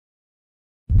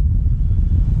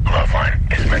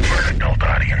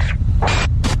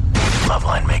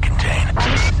Loveline may contain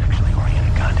sexually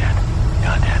oriented content.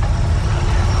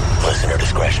 Listener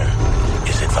discretion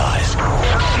is advised.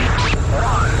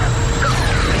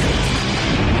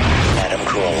 Adam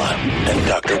Carolla and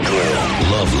Dr. Drew.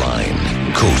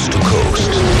 Loveline, coast to coast.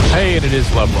 Hey, and it is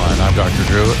Loveline. I'm Dr.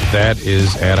 Drew. That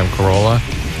is Adam Carolla.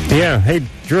 Yeah. Hey,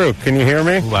 Drew, can you hear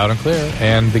me? Loud and clear.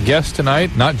 And the guest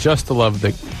tonight, not just the love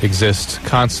that exists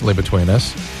constantly between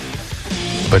us,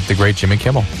 but the great Jimmy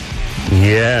Kimmel.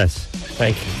 Yes.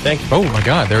 Thank you. Oh, my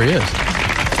God, there he is.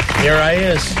 Here I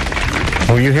is.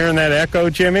 Were you hearing that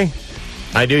echo, Jimmy?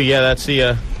 I do, yeah, that's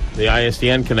the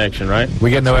ISDN connection, right?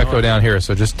 We get no echo down here,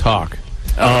 so just talk.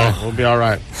 Oh, we'll be all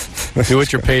right. Do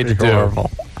what you're paid to do. Horrible.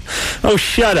 Oh,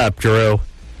 shut up, Drew.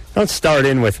 Don't start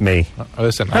in with me.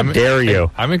 Listen, How dare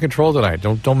you? I'm in control tonight.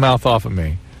 Don't mouth off at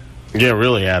me. Yeah,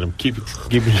 really, Adam. Keep it.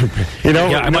 You know,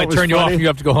 Yeah, I might turn you off and you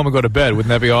have to go home and go to bed. Wouldn't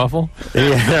that be awful?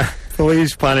 Yeah,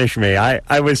 please punish me.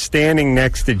 I was standing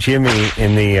next to Jimmy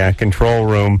in the control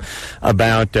room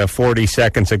about 40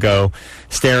 seconds ago,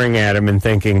 staring at him and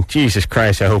thinking, Jesus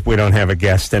Christ, I hope we don't have a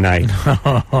guest tonight.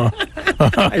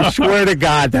 I swear to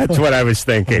God, that's what I was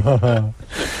thinking. Yeah,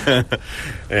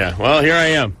 well, here I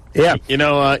am. Yeah. You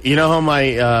know how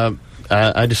my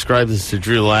I described this to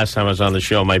Drew the last time I was on the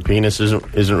show. My penis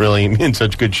isn't really in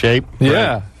such good shape.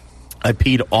 Yeah. Right? I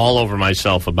peed all over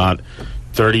myself about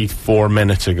 34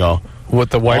 minutes ago. What,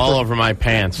 the wiper? All over my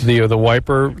pants. The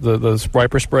wiper, the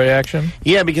wiper spray action?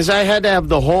 Yeah, because I had to have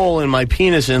the hole in my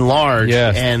penis enlarged.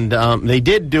 Yes. And they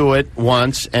did do it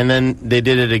once, and then they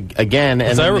did it again.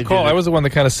 As I recall, I was the one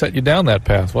that kind of set you down that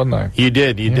path, wasn't I? You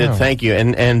did. Thank you.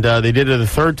 And they did it the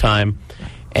third time.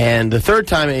 And the third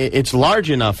time, it's large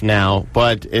enough now,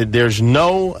 but there's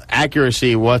no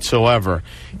accuracy whatsoever.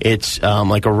 It's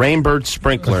like a rainbird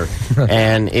sprinkler,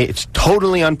 and it's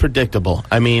totally unpredictable.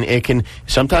 I mean,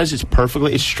 sometimes it's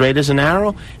perfectly as straight as an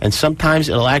arrow, and sometimes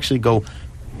it'll actually go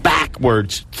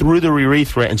backwards through the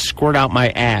urethra and squirt out my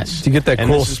ass. Do you get that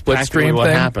cool split stream what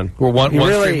thing? Happened. Where one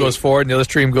stream goes forward and the other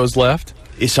stream goes left?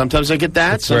 Sometimes I get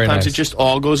that. That's very Sometimes nice. it just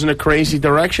all goes in a crazy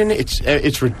direction.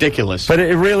 It's ridiculous. But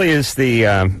it really is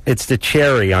it's the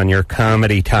cherry on your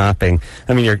comedy topping.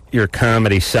 I mean, your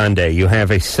comedy sundae. You have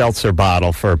a seltzer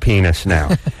bottle for a penis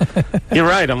now. You're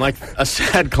right. I'm like a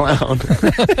sad clown.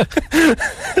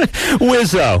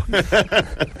 Wizzo.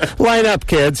 Line up,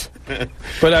 kids.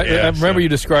 But I remember you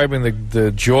describing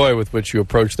the joy with which you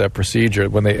approached that procedure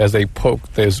as they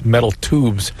poke those metal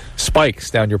tubes,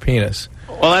 spikes down your penis.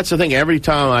 Well, that's the thing. Every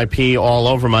time I pee all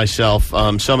over myself,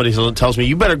 somebody tells me,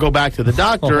 you better go back to the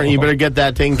doctor and you better get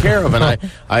that taken care of. And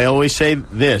I always say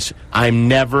this, I'm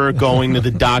never going to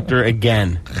the doctor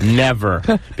again. Never.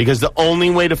 Because the only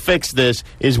way to fix this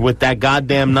is with that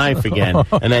goddamn knife again.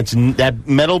 And that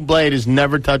metal blade is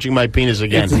never touching my penis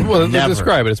again. Never.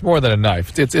 Describe it. It's more than a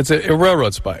knife. It's a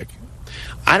railroad spike.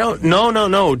 I don't.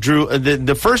 No, Drew.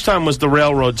 The first time was the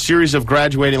railroad series of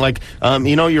graduating, like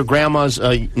your grandma's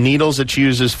needles that she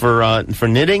uses for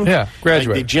knitting. Yeah,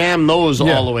 graduate. Like, they jam those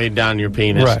all the way down your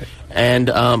penis. Right. And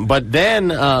but then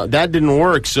that didn't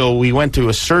work, so we went to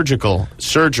a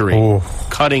surgery, Ooh.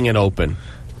 cutting it open.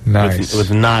 Nice. With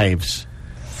knives.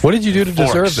 What did you do to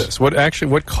Forks. deserve this?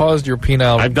 What caused your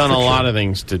penile? I've done friction? a lot of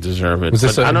things to deserve it. Was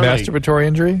this a I don't know. masturbatory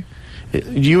injury?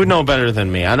 You would know better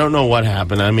than me. I don't know what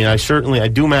happened. I mean, I do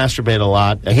masturbate a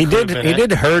lot. He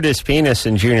did hurt his penis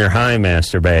in junior high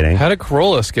masturbating. How did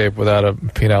Carolla escape without a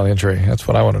penile injury? That's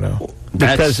what I want to know.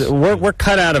 Because we're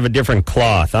cut out of a different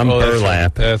cloth. I'm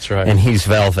burlap. That's right. And he's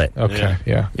velvet. Okay,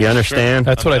 yeah. You understand?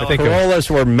 That's what I think of. Corollas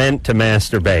were meant to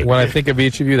masturbate. When I think of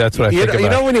each of you, that's what I think about. You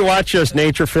know when you watch those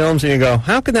nature films and you go,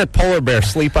 how can that polar bear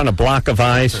sleep on a block of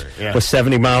ice with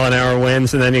 70-mile-an-hour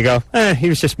winds? And then you go, he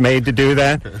was just made to do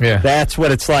that? Yeah. That's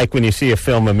what it's like when you see a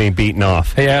film of me beaten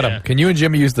off. Hey, Adam, can you and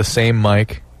Jimmy use the same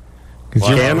mic? Because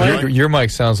your mic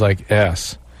sounds like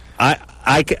S.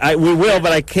 We will,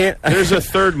 but I can't. There's a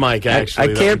third mic,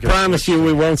 actually. I can't promise you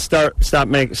we won't start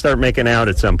making out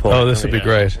at some point. Oh, this would be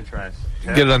great.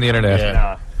 Get it on the internet.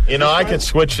 Yeah. I could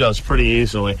switch those pretty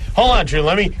easily. Hold on, Drew.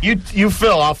 Let me. You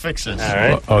fill. I'll fix this. All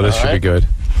right. Oh, this should be good.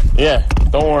 Yeah.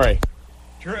 Don't worry.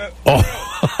 Drew.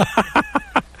 Oh.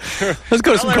 Let's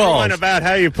go to some Tell calls. everyone about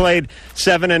how you played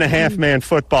 7.5-man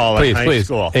football in high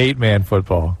school. 8-man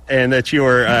football. And that you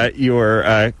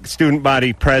were student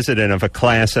body president of a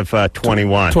class of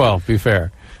 21. 12, be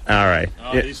fair. All right.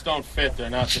 Oh, these don't fit.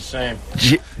 They're not the same.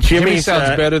 Jimmy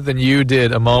sounds better than you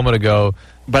did a moment ago.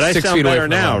 But I sound better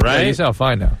now, right? Yeah, you sound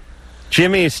fine now.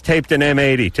 Jimmy's taped an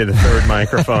M80 to the third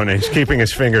microphone, and he's keeping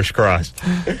his fingers crossed.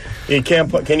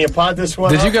 Can you pod this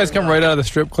one? Did you guys come right out of the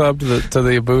strip club to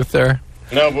the booth there?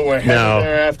 No, but we're heading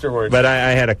there afterwards. But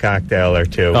I had a cocktail or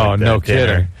two. Oh, no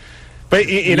kidding. But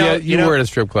you know, you were at a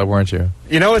strip club, weren't you?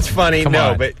 You know what's funny?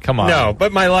 Come on. No,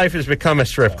 but my life has become a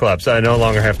strip club, so I no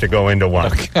longer have to go into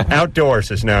one. Okay. Outdoors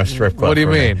is now a strip club. What do you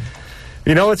mean?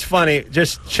 You know what's funny?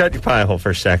 Just shut your pie hole for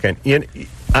a second.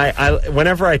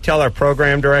 Whenever I tell our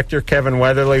program director, Kevin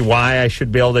Weatherly, why I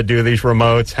should be able to do these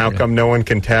remotes, how come no one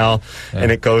can tell,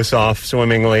 and it goes off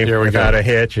swimmingly without a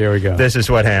hitch. Here we go. This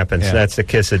is what happens. Yeah. That's the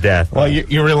kiss of death. Well,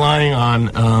 you're relying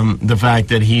on the fact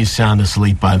that he's sound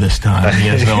asleep by this time. He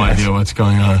has no idea what's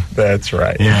going on. That's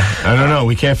right. Yeah. I don't know.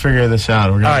 We can't figure this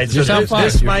out. All right. So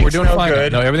this mic's we're doing no fine.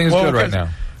 good. No, everything's good right now.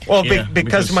 Well,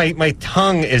 because my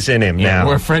tongue is in him now.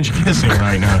 We're French kissing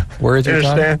right now. Where is your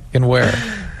tongue? In where?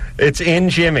 It's in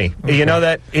Jimmy. Okay. You know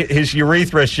that his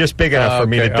urethra is just big enough for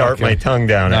me to dart my tongue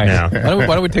down it now. Why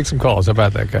don't we take some calls? How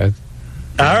about that, guys?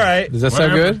 All right. Does that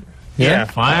sound good? Yeah.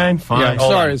 Fine. Yeah,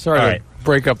 sorry to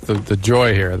break up the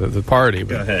joy here, the party.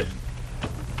 Go ahead.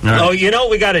 Right. Oh, you know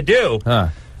what we got to do? Huh.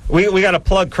 We got to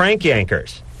plug Crank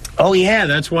Yankers. Oh, yeah.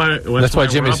 That's why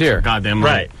Jimmy's here. Goddamn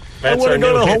right. I want to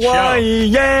go to Hawaii.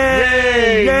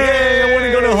 Yay! I want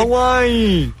to go to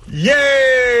Hawaii.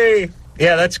 Yay!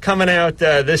 Yeah, that's coming out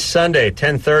this Sunday,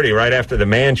 10:30, right after the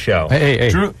Man Show. Hey.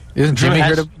 Drew, isn't Jimmy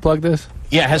here to plug this?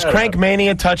 Yeah, has Crank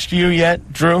Mania touched you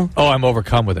yet, Drew? Oh, I'm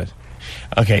overcome with it.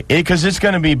 Okay, because it's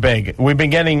going to be big. We've been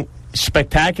getting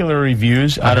spectacular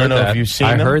reviews. I don't know if you've seen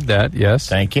them. I heard that, yes.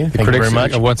 Thank you. Thank you very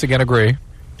much. Once again, agree.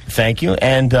 Thank you.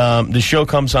 And the show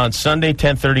comes on Sunday,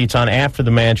 10:30. It's on after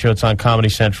the Man Show. It's on Comedy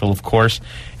Central, of course.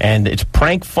 And it's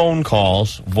prank phone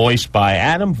calls voiced by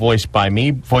Adam, voiced by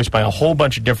me, voiced by a whole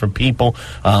bunch of different people.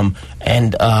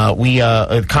 And we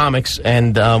comics,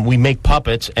 and we make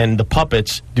puppets, and the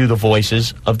puppets do the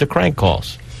voices of the crank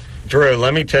calls. Drew,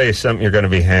 let me tell you something you're going to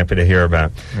be happy to hear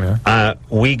about. Yeah.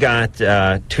 We got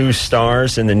 2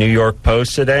 stars in the New York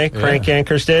Post today. Crank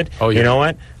Yankers did. Oh, yeah. You know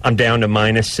what? I'm down to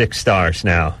 -6 stars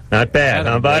now. Not bad,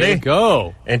 huh, buddy? There you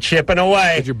go. And chipping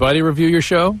away. Did your buddy review your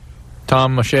show?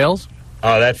 Tom Shales?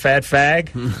 Oh, that fat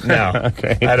fag? No.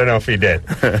 Okay. I don't know if he did.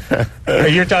 Are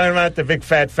you talking about the big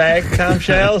fat fag, Tom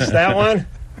Shales? That one?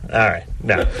 All right.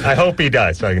 No. I hope he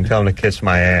does, so I can tell him to kiss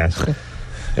my ass.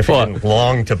 If he didn't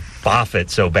long to boff it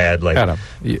so badly. Adam,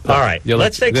 all right,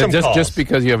 let's take some calls. Just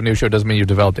because you have a new show doesn't mean you've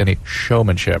developed any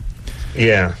showmanship.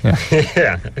 Yeah.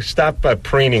 Stop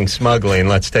preening smugly and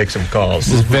let's take some calls.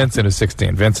 This is Vincent who's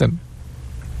 16. Vincent?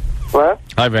 What?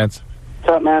 Hi, Vince.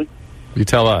 What's up, man? You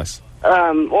tell us.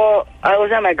 Well, I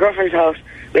was at my girlfriend's house.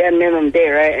 We had minimum day,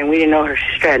 right? And we didn't know her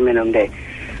sister had minimum day.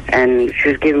 And she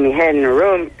was giving me head in her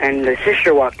room, and the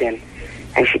sister walked in,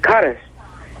 and she caught us.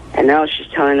 And now she's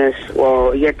telling us,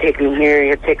 well, you have to take me here,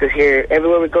 you have to take us here.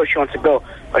 Everywhere we go, she wants to go,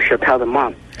 or she'll tell the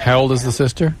mom. How old is the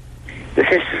sister? The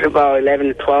sister's about 11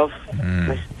 to 12.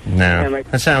 No,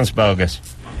 that sounds bogus.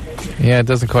 Yeah, it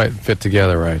doesn't quite fit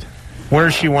together right. Where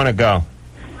does she want to go?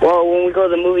 Well, when we go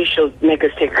to the movie, she'll make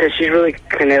us take, because she's really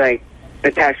kind of like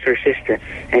attached to her sister,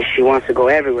 and she wants to go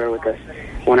everywhere with us.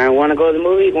 When I want to go to the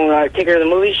movie, when I take her to the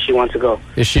movie, she wants to go.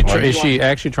 Is she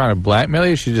actually trying to blackmail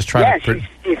you? Is she just trying to...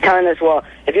 she's telling us, well,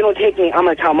 if you don't take me, I'm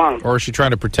going to tell Mom. Or is she trying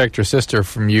to protect your sister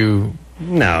from you?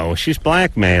 No, she's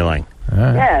blackmailing.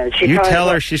 Right. Yeah, you tell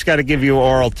her she's got to give you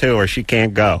oral, too, or she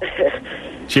can't go.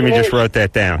 Jimmy just wrote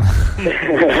that down.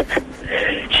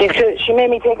 She made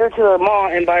me take her to the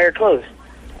mall and buy her clothes.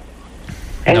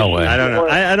 And no way. I don't know.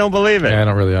 I don't believe it. Yeah, I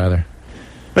don't really either.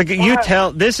 Look, you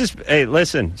tell... Hey,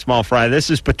 listen, Small Fry, this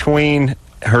is between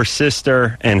her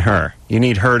sister and her. You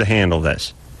need her to handle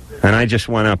this. And I just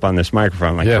went up on this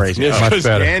microphone like crazy. Yes, much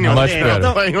better. Much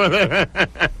better.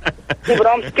 Yeah, but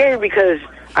I'm scared because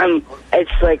I'm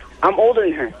older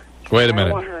than her. Wait a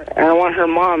minute. I don't want her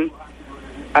mom,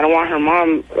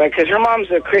 like, because her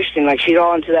mom's a Christian, like, she's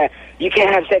all into that. You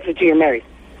can't have sex until you're married.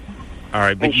 All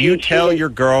right, but you tell your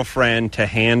girlfriend to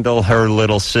handle her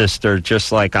little sister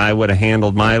just like I would have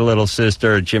handled my little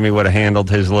sister or Jimmy would have handled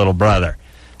his little brother.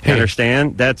 You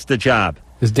understand? That's the job.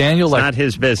 Is Daniel it's not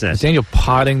his business. Is Daniel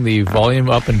potting the volume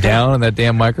up and down on that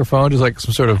damn microphone, just like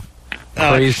some sort of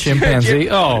crazed chimpanzee?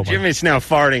 Jimmy's now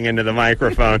farting into the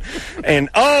microphone. And,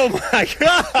 oh, my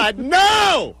God,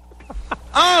 no!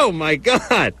 Oh, my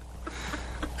God.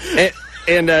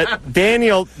 And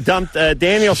Daniel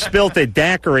spilt a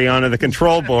daiquiri onto the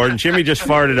control board, and Jimmy just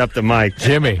farted up the mic.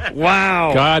 Jimmy.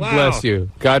 Wow. God bless you.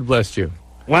 God bless you.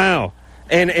 Wow.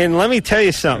 And let me tell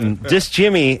you something. This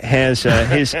Jimmy has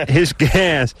his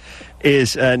gas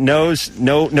is knows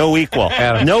no equal.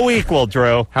 Adam. No equal,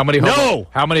 Drew. How many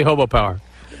hobo power?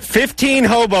 15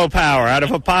 hobo power out of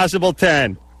a possible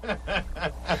 10.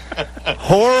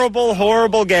 Horrible,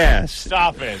 horrible gas.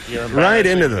 Stop it. You're Right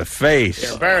into the face.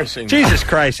 You're embarrassing. Jesus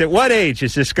Christ. At what age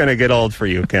is this going to get old for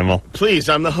you, Kimmel? Please,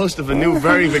 I'm the host of a new,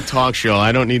 very big talk show.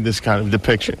 I don't need this kind of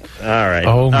depiction. All right.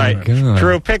 Oh, my God.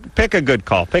 Drew, pick a good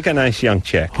call. Pick a nice young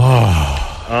chick.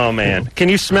 Oh, man. Can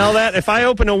you smell that? If I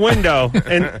open a window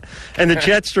and the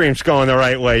jet stream's going the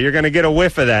right way, you're going to get a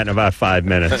whiff of that in about 5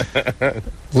 minutes.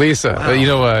 Lisa, you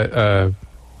know,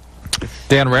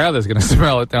 Dan Rather's going to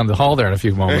smell it down the hall there in a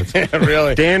few moments. Yeah,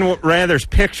 really? Dan Rather's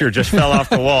picture just fell off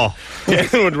the wall. Dan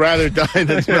would rather die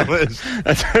than smell this.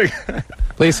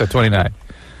 Lisa, 29.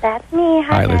 That's me.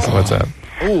 Hi, Lisa. What's up?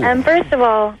 First of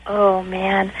all, oh,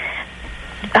 man.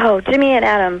 Oh, Jimmy and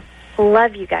Adam,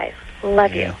 love you guys.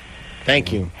 Love you.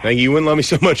 Thank you. Thank you. You wouldn't love me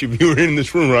so much if you were in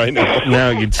this room right now. No,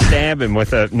 you'd stab him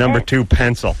with a number 2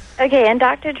 pencil. Okay, and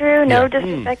Dr. Drew, no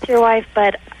disrespect to your wife,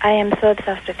 but I am so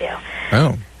obsessed with you.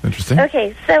 Oh, interesting.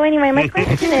 Okay, so anyway, my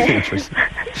question is...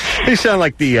 You sound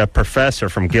like the professor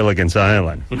from Gilligan's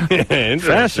Island.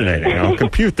 Fascinating. I'll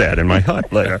compute that in my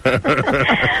hut later.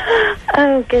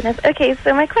 Oh, goodness. Okay,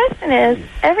 so my question is,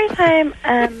 every time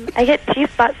I get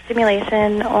G-spot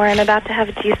stimulation or I'm about to have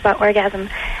a G-spot orgasm,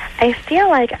 I feel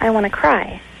like I want to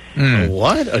cry.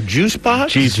 What? A juice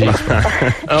box? Juice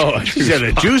box. Oh, she said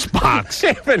a juice box.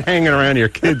 You've been hanging around your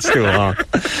kids too long.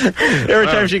 Every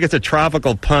time she gets a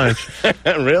tropical punch.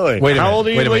 Really? Wait a minute. How old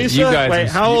are you, Lisa? You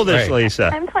guys how old is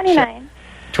Lisa? I'm 29.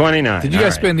 29. Did you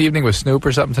guys spend the evening with Snoop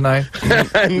or something tonight?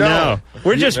 No.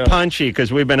 We're just punchy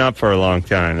because we've been up for a long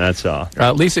time. That's all.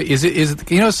 Lisa, is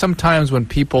it you know, sometimes when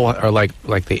people are like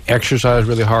they exercise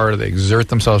really hard or they exert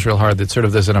themselves real hard, that sort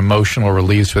of there's an emotional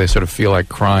release where they sort of feel like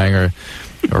crying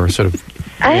or sort of...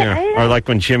 Or like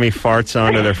when Jimmy farts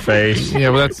onto their face. Yeah,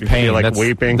 well, that's you pain. Feel like that's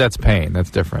weeping. That's pain. That's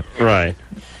different. Right.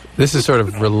 This is sort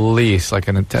of release, like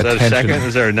an attention. Is that a second?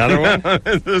 Is there another one?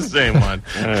 It's the same one.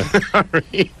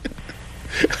 Sorry.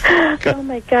 Oh,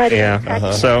 my God.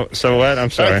 Yeah. So what? I'm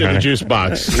sorry, Back to honey. the juice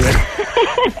box.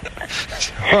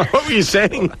 What were you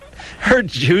saying? Her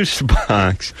juice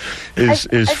box is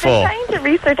full. I've been trying to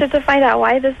research it to find out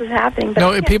why this is happening, but No,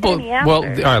 I can't people. find the answer. Well,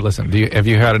 all right. Listen. Have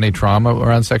you had any trauma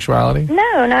around sexuality?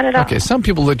 No, not at all. Okay. Some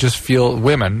people that just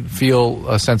women feel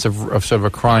a sense of sort of a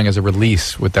crying as a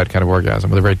release with that kind of orgasm,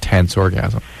 with a very tense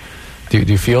orgasm. Do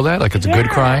you feel that? Like it's a good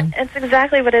crying? It's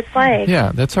exactly what it's like.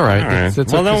 Yeah, that's all right. All right.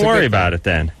 Well, don't worry about it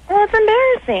then. Well, it's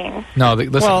embarrassing. No,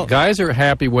 listen. Guys are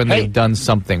happy when they've done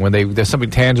something. When there's something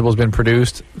tangible has been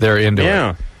produced, they're into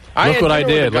it. Look what I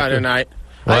did. I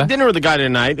had dinner with a guy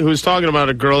tonight who was talking about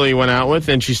a girl he went out with,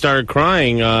 and she started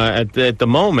crying at the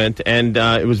moment, and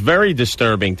it was very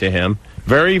disturbing to him.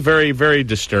 Very, very, very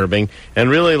disturbing, and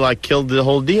really killed the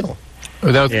whole deal.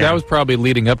 That was probably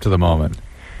leading up to the moment.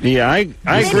 Yeah, I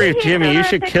agree with Jimmy. You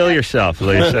should kill yourself,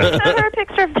 Lisa. I showed her a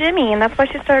picture of Jimmy, and that's why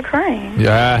she started crying.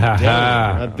 Yeah,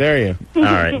 how dare you? All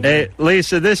right, hey,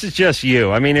 Lisa, this is just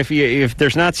you. I mean, if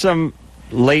there's not some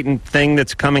latent thing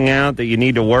that's coming out that you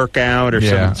need to work out or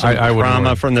some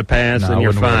trauma from the past, then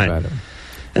you're fine.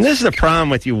 And this is the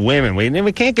problem with you women.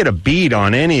 We can't get a bead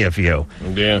on any of you.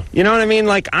 Yeah. You know what I mean?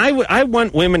 Like, I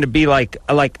want women to be like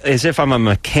as if I'm a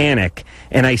mechanic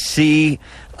and I see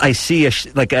a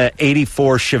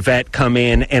 84 Chevette come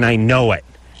in and I know it.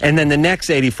 And then the next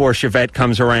 84 Chevette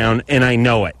comes around and I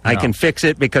know it. No. I can fix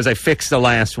it because I fixed the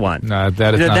last one. No,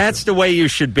 that's the way you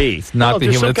should be. It's not the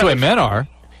human. That's the way men are.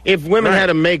 If women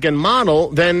had a make and model,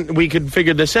 then we could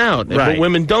figure this out. Right. But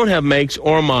women don't have makes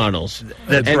or models.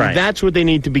 That's right. And that's what they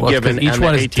need to be given each on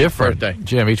one their is 18th different. birthday.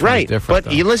 Jim, each one is different.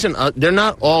 But you listen, they're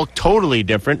not all totally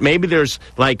different. Maybe there's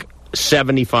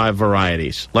 75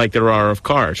 varieties, like there are of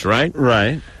cars, right?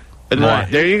 Right.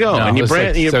 There you go. No, and you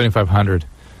brand 7,500.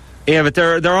 Yeah, but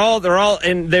they're all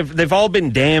and they've all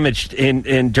been damaged in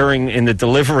the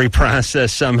delivery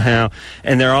process somehow,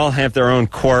 and they all have their own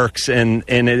quirks, and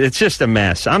it's just a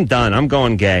mess. I'm done. I'm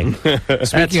going gay.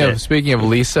 Speaking of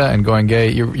Lisa and going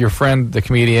gay, your friend, the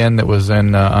comedian that was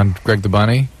on Greg the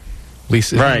Bunny,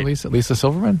 Lisa, right? Lisa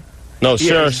Silverman? No,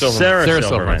 Sarah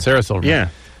Silverman. Sarah Silverman. Yeah,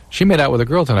 she made out with a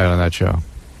girl tonight on that show.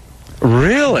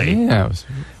 Really? Yeah.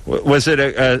 Was it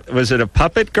a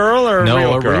puppet girl or a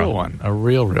real girl? Real one. A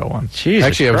real one. Jesus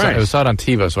actually, Christ. I was saw it on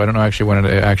TiVo, so I don't know actually when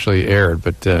it actually aired.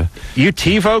 But you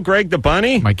TiVo Greg the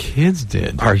Bunny? My kids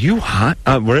did. Are you hot?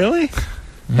 Really?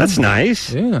 That's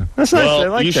nice. Yeah. That's nice. Well, I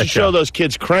like you should show those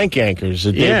kids Crank Anchors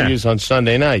that debuts on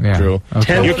Sunday night, Drew.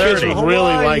 Okay. Your kids would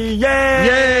really like...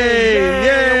 Yay!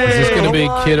 Is this going to be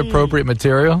kid-appropriate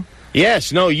material?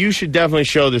 Yes, no, you should definitely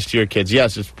show this to your kids.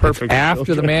 Yes, it's perfect.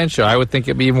 After the Man Show, I would think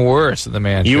it'd be even worse than the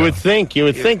Man Show. You would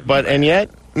think, but, and yet,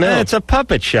 no. It's a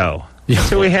puppet show. That's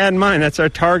who we had in mind. That's our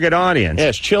target audience.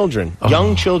 Yes, children.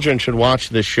 Young children should watch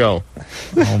this show.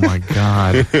 Oh, my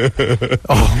God.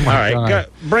 Oh, my God.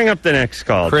 Bring up the next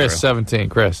call, Chris, Drew. 17.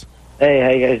 Chris. Hey, how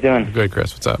you guys doing? Good,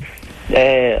 Chris. What's up?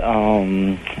 Hey,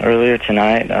 earlier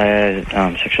tonight I had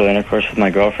sexual intercourse with my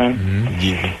girlfriend,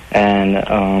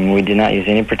 and we did not use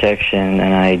any protection,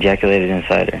 and I ejaculated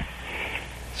inside her.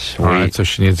 Sweet. All right, so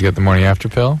she needs to get the morning after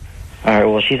pill? All right,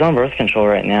 well, she's on birth control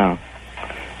right now.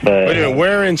 But Wait a minute,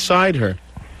 where inside her?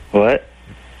 What?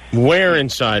 Where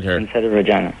inside her? Inside her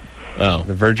vagina. Oh.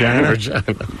 The vagina?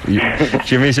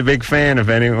 Jimmy's a big fan of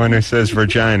anyone who says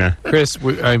vagina. Chris,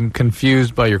 I'm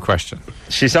confused by your question.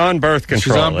 She's on birth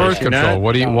control. She's on birth control.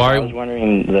 What do you? I Why? was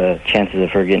wondering the chances of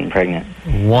her getting pregnant.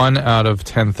 1 out of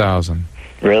 10,000.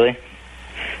 Really?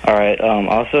 All right.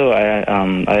 Also,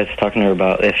 I was talking to her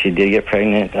about if she did get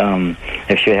pregnant,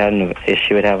 if she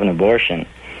would have an abortion.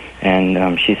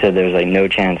 And she said there was, like, no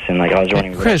chance. And, like, I was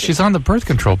running... Chris, she's on the birth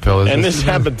control pill. And this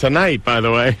happened tonight, by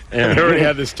the way. Yeah. We already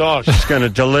had this talk. She's going to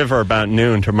deliver about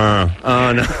noon tomorrow.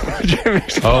 Oh, no.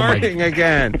 Jimmy's farting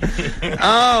again.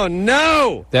 Oh,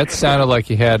 no! That sounded like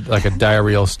he had, like, a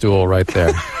diarrheal stool right there.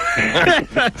 A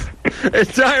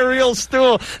diarrheal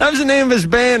stool. That was the name of his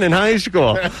band in high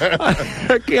school.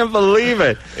 I can't believe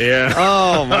it. Yeah.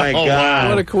 Oh, my God. Wow.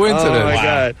 What a coincidence. Oh, my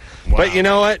God. Wow. But you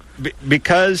know what?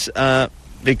 Because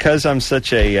I'm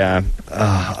such a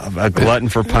glutton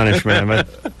for punishment.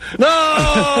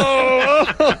 No!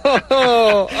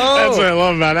 That's what I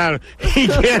love about Adam. He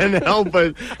can't help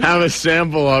but have a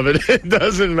sample of it. It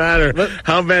doesn't matter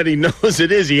how bad he knows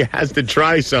it is. He has to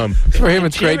try some. For him,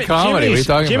 it's great comedy. What are you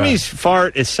talking Jimmy's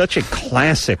fart is such a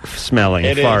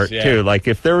classic-smelling fart, is, yeah. too. Like,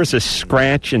 if there was a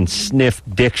scratch and sniff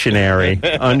dictionary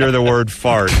under the word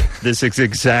fart, this is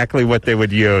exactly what they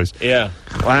would use. Yeah.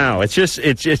 Wow, it just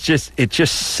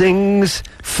sings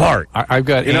fart. I've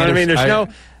got, you know what I mean?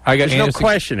 There's no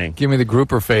questioning. Give me the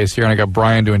grouper face here, and I got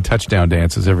Brian doing touchdown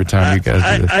dances every time you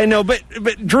guys do this. I know, but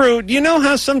Drew, do you know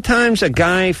how sometimes a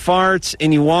guy farts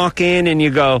and you walk in and you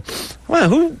go, well,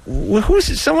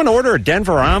 who's someone order a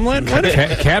Denver omelet? What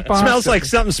cat box? Smells like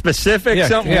something specific,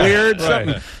 something weird,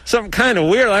 something kind of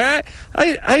weird. Like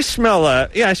I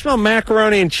smell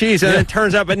macaroni and cheese, and it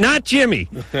turns out, but not Jimmy.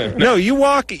 No,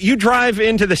 you drive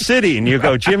into the city and you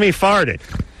go, Jimmy farted.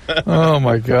 Oh,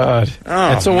 my God. Oh,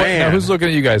 and so man. Now who's looking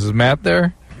at you guys? Is Matt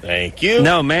there? Thank you.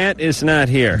 No, Matt is not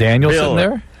here. Daniel Bill. sitting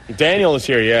there? Daniel is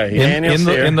here, yeah.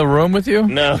 In the room with you?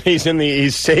 No, he's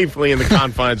safely in the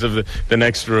confines of the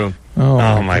next room.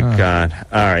 Oh my God.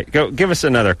 All right, go give us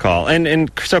another call. And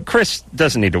so Chris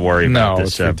doesn't need to worry about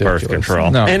this birth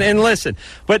control. No. And listen,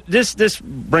 but this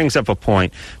brings up a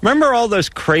point. Remember all those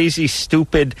crazy,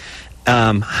 stupid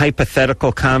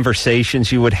hypothetical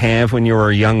conversations you would have when you were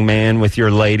a young man with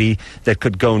your lady that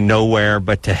could go nowhere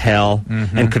but to hell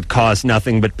and could cause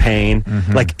nothing but pain?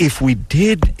 Like, if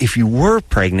you were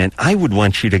pregnant, I would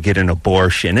want you to get an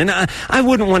abortion, and I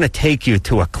wouldn't want to take you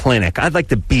to a clinic. I'd like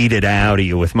to beat it out of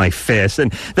you with my fist.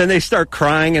 And then they start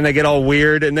crying and they get all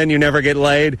weird, and then you never get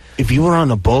laid. If you were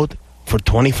on a boat for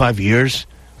 25 years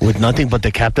with nothing but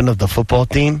the captain of the football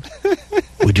team,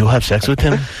 would you have sex with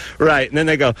him? Right. And then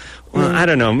they go, well, I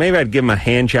don't know, maybe I'd give him a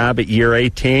hand job at year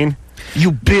 18.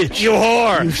 You bitch. You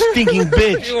whore. You stinking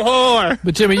bitch. You whore.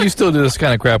 But, Jimmy, you still do this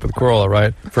kind of crap with Carolla,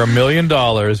 right? For $1 million,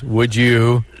 would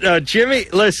you? Jimmy,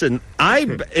 listen,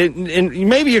 and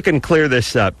maybe you can clear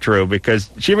this up, Drew, because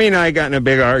Jimmy and I got in a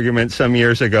big argument some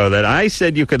years ago that I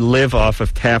said you could live off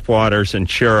of tap waters and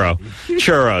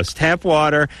churros, tap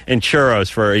water and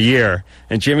churros for a year,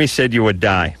 and Jimmy said you would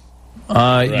die.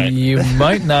 You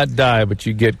might not die, but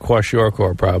you get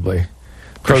kwashiorkor probably.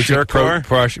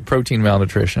 Protein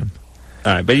malnutrition.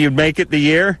 All right, but you'd make it the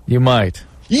year? You might.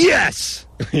 Yes!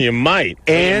 You might.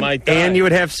 And you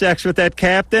would have sex with that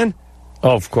captain?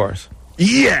 Oh, of course.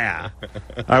 Yeah!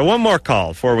 All right, one more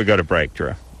call before we go to break,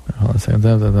 Drew.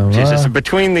 Jesus,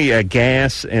 between the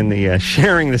gas and the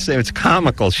sharing the same, it's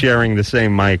comical sharing the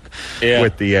same mic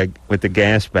with the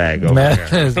gas bag over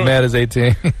there. Matt is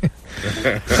 18.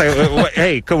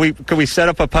 Hey, could we set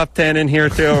up a pup tent in here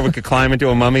too, or we could climb into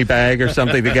a mummy bag or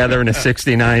something together in a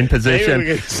 69 position?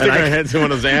 Maybe we could stick our heads in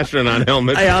one of those astronaut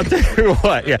helmets. Hey, I'll tell you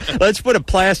what. Yeah, let's put a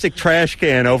plastic trash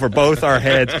can over both our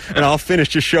heads, and I'll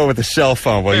finish the show with a cell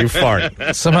phone while you fart.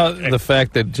 Somehow, the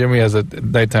fact that Jimmy has a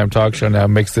nighttime talk show now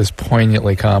makes this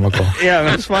poignantly comical. Yeah,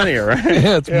 that's funnier, right?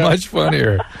 Yeah, it's much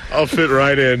funnier. I'll fit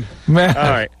right in. Matt. All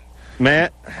right,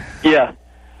 Matt. Yeah.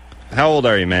 How old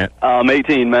are you, Matt? I'm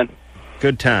 18, man.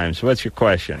 Good times. What's your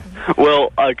question?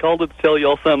 Well, I called it to tell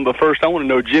y'all something, but first I want to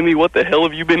know, Jimmy, what the hell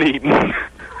have you been eating?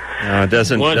 No, it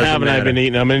doesn't. What doesn't haven't I matter. been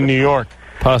eating? I'm in New York.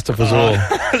 Pasta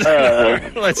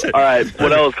fazool. Listen, all right,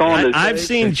 what I was calling to I've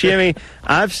say-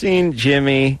 seen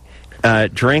Jimmy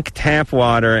drink tap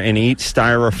water and eat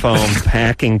styrofoam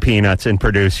packing peanuts and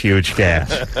produce huge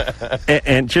gas.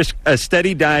 And just a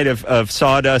steady diet of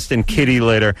sawdust and kitty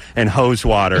litter and hose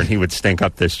water, and he would stink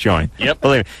up this joint. Yep.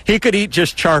 Believe me, he could eat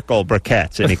just charcoal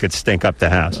briquettes, and he could stink up the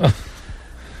house.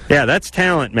 Yeah, that's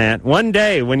talent, Matt. One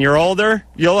day, when you're older,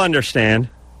 you'll understand.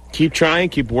 Keep trying,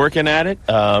 keep working at it.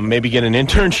 Maybe get an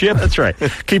internship. That's right.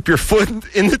 Keep your foot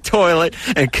in the toilet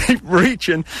and keep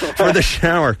reaching for the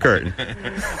shower curtain.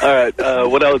 All right,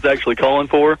 what I was actually calling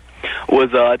for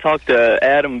was I talked to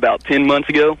Adam about 10 months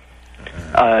ago.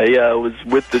 I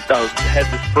had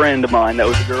this friend of mine that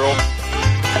was a girl,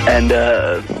 and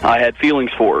I had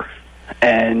feelings for her,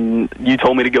 and you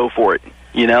told me to go for it,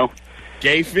 you know?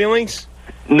 Gay feelings?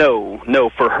 No,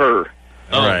 for her.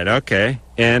 All right, okay.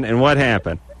 And what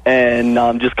happened? And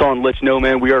I'm just calling to let you know,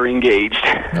 man, we are engaged.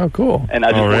 Oh, cool. And I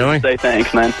just wanted really? to say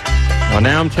thanks, man. Well,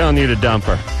 now I'm telling you to dump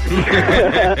her. You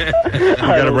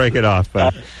got to break it off.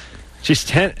 But she's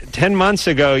 10 months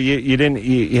ago. You hadn't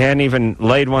even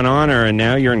laid one on her, and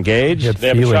now you're engaged. He had They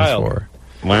have a feelings child. for her.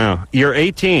 Wow, you're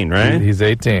 18, right? He's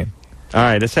 18. All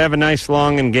right, let's have a nice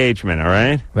long engagement. All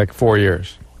right, Like 4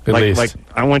 years, at least. like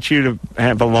I want you to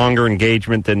have a longer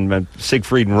engagement than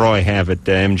Siegfried and Roy have at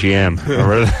MGM. Or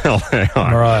where the hell they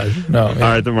are. Mirage. No. All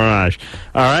right, the Mirage.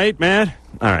 All right, Matt.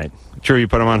 All right. True, you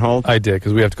put him on hold? I did,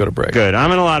 because we have to go to break. Good.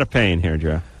 I'm in a lot of pain here,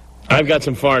 Joe. I've got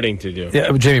some farting to do.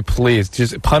 Yeah, Jamie, please,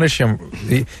 just punish him.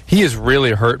 He has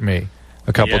really hurt me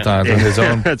a couple times with his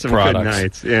own That's some products. good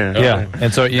nights. Yeah. Yeah,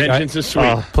 and so Vengeance is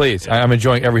sweet. Please, I'm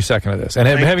enjoying every second of this, and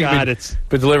having God,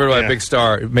 been delivered by yeah. a big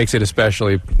star, it makes it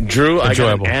especially Drew,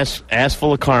 enjoyable. I got an ass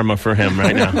full of karma for him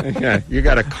right now. Yeah, you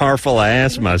got a car full of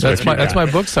asthma. That's my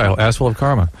book title, Assful of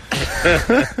Karma.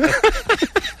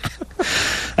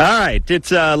 All right,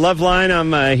 it's Loveline.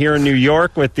 I'm here in New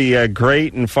York with the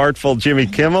great and fartful Jimmy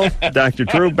Kimmel. Dr.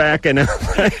 Drew back in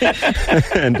LA.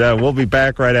 And we'll be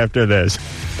back right after this.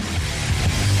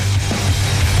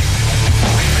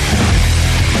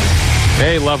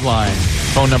 Hey, Loveline.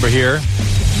 Phone number here.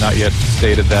 Not yet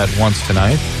stated that once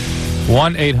tonight.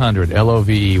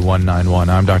 1-800-LOVE-191.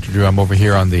 I'm Dr. Drew. I'm over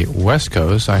here on the West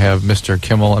Coast. I have Mr.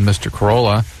 Kimmel and Mr.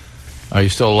 Carolla. Are you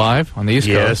still alive on the East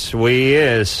Coast? Yes, we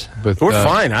is. But, We're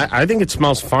fine. I think it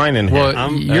smells fine in here. Well, I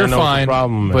you're don't know what the fine,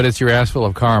 problem is. but it's your ass full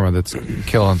of karma that's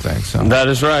killing things. So. That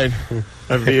is right.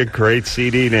 That'd be a great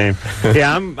CD name.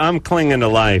 Yeah, I'm clinging to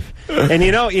life. And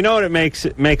you know what it makes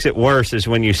it worse is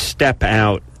when you step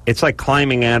out. It's like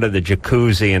climbing out of the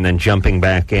jacuzzi and then jumping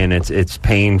back in. It's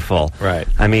painful. Right.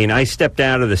 I mean, I stepped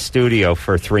out of the studio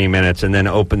for 3 minutes and then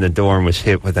opened the door and was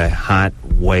hit with a hot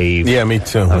wave. Yeah, me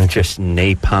too. Of just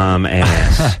napalm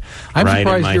ass I'm right in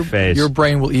surprised my face. your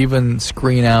brain will even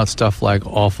screen out stuff like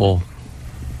awful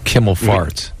Kimmel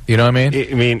farts. You know what I mean?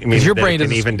 I mean, 'Cause your that brain it can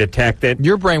doesn't- even detect it.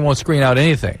 Your brain won't screen out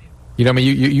anything. You know what I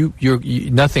mean? You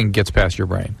nothing gets past your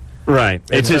brain. Right.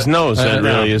 It's his nose that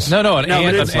really is. No. No,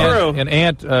 but it's true. An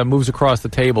ant moves across the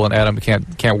table, and Adam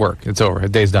can't work. It's over. The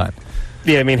day's done.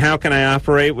 Yeah, I mean, how can I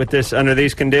operate with this under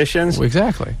these conditions? Well,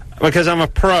 exactly. Because I'm a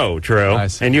pro, Drew, I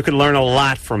see. and you can learn a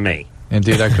lot from me.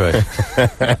 Indeed, I could.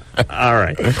 All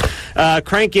right.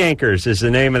 Crank Yankers is the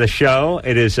name of the show.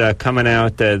 It is coming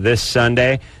out this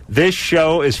Sunday. This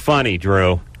show is funny,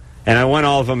 Drew, and I want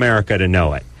all of America to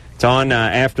know it. It's on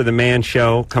After the Man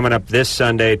Show coming up this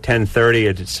Sunday at 10:30.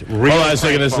 It's real. Hold on a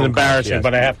second. This is phone embarrassing, calls,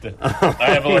 but I have to. I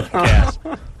have a little gas.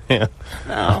 Yeah.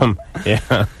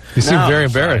 Yeah. You seem No, very I'm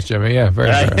embarrassed, Jimmy. Yeah,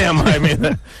 very I embarrassed. am. I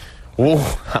mean,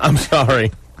 I'm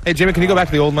sorry. Hey, Jimmy, can you go back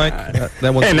to the old mic?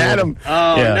 That one's And too old. Adam.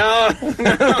 Oh,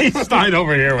 Yeah. no. He's starting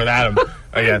over here with Adam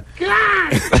again.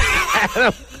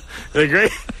 Adam,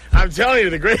 I'm telling you,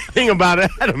 the great thing about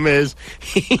Adam is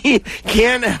he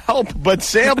can't help but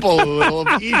sample a little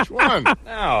of each one.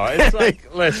 No, it's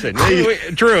like, listen,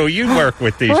 Drew, you work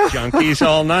with these junkies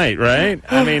all night, right?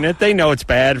 I mean, they know it's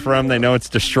bad for them. They know it's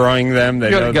destroying them.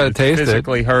 They know gotta it's taste it.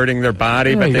 physically hurting their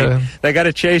body, Yeah, but you they got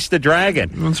to chase the dragon.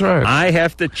 That's right. I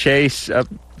have to chase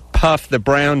Puff the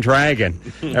brown dragon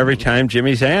every time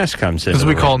Jimmy's ass comes in. This is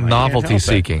what we call I can't novelty help it.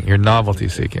 seeking. You're novelty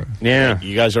seeking. Yeah.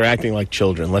 You guys are acting like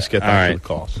children. Let's get All back right. to the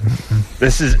calls.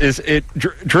 This is it,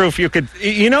 Drew. If you could,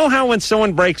 you know how when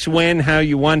someone breaks wind, how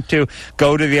you want to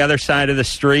go to the other side of the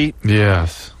street.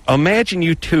 Yes. Imagine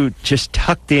you two just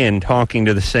tucked in, talking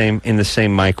to the same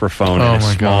microphone Oh, in a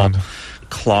my small God.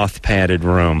 cloth padded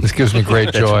room. This gives me great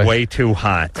That's joy. way too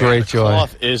hot. Great joy.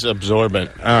 Cloth is absorbent.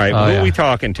 All right, Oh, who yeah. are we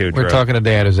talking to, Drew? We're talking to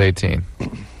Dan, who's 18.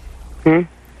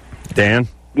 Dan.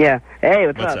 Yeah. Hey,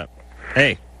 what's What's up?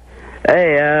 Hey.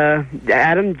 Hey,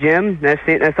 Adam, Jim, nice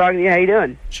talking to you. How you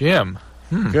doing? Jim.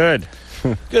 Good.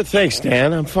 Good, thanks,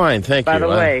 Dan. I'm fine, thank you. By the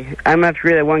way, I'm not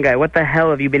really that one guy. What the hell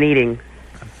have you been eating?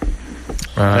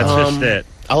 That's just it.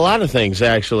 A lot of things,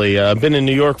 actually. I've been in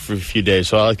New York for a few days,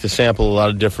 so I like to sample a lot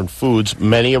of different foods,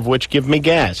 many of which give me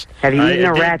gas. Have you eaten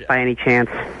a rat by any chance?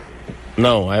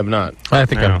 No, I have not. I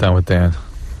think I'm done with Dan.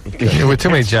 With too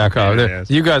many jack-offs. Yes.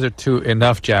 You guys are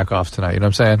enough jack-offs tonight, you know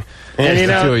what I'm saying? And It's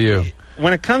the two of you.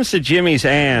 When it comes to Jimmy's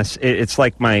ass, it's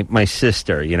like my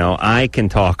sister. You know, I can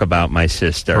talk about my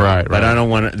sister, Right, but right. I don't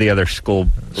want the other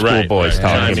schoolboys Right,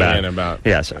 talking chiming in about.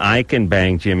 Yes, I can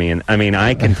bang Jimmy, and I mean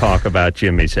I can talk about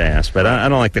Jimmy's ass, but I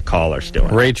don't like the callers doing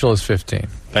it. Rachel is 15.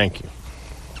 Thank you.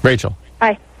 Rachel.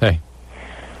 Hi. Hey.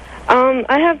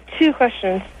 I have two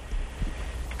questions.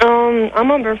 I'm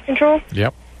on birth control,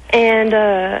 Yep.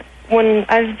 and when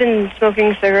I've been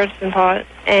smoking cigarettes and pot,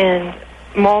 and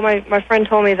my friend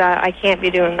told me that I can't be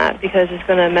doing that because it's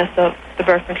going to mess up the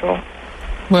birth control.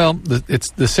 Well,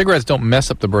 the cigarettes don't mess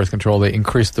up the birth control. They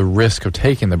increase the risk of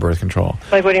taking the birth control.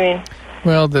 Like, what do you mean?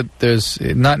 Well, there's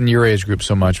not in your age group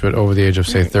so much, but over the age of,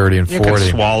 say, 30 and You 40. can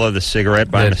swallow the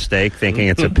cigarette by mistake, thinking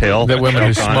it's a pill. The women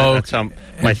who Choke on it. smoke- That's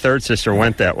how my third sister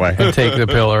went that way. and take the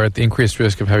pill are at the increased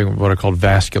risk of having what are called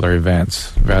vascular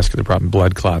events, vascular problem,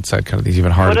 blood clots, that kind of these,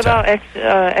 even heart What attack.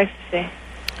 about ecstasy?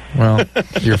 Well,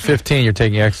 you're 15, you're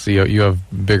taking ecstasy, you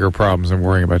have bigger problems than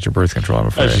worrying about your birth control, I'm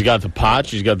afraid. She's got the pot,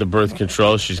 she's got the birth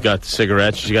control, she's got the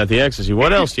cigarettes, she's got the ecstasy.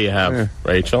 What else do you have,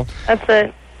 Rachel? That's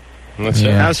it. That's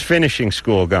Yeah. How's finishing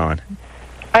school going?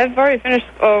 I've already finished.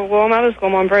 Well, I'm out of school.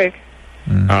 I'm on break.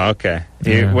 Oh, okay.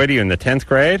 Yeah. What are you in the 10th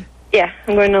grade? Yeah,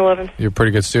 I'm going to 11th. You're a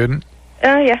pretty good student?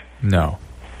 Yeah. No.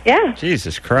 Yeah.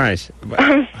 Jesus Christ,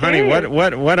 I'm honey! serious.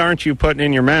 What aren't you putting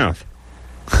in your mouth?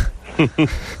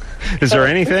 Is there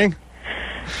anything?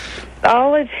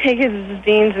 All I take is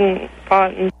beans and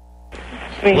pot and.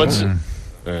 I mean, What's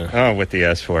Oh, with the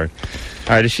S word.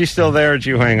 All right, is she still there, or did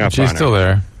you hang up on She's her? still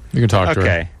there. You can talk to her.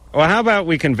 Okay. Well, how about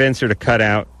we convince her to cut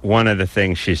out one of the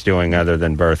things she's doing other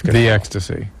than birth control? The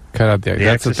ecstasy. Cut out the The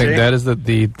That's the ecstasy? thing. That is the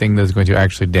thing that's going to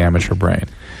actually damage her brain.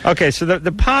 Okay, so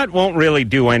the pot won't really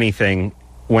do anything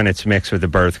when it's mixed with the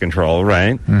birth control,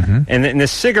 right? Mm-hmm. And then the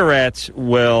cigarettes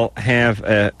will have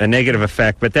a negative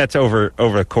effect, but that's over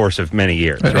the course of many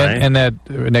years, right? And that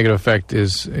negative effect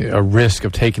is a risk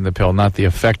of taking the pill, not the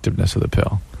effectiveness of the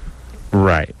pill.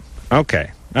 Right.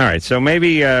 Okay. All right. So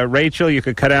maybe, Rachel, you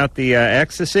could cut out the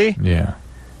ecstasy? Yeah.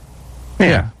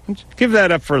 Yeah. Give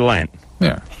that up for Lent.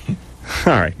 Yeah.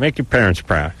 All right. Make your parents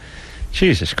proud.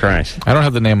 Jesus Christ. I don't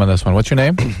have the name on this one. What's your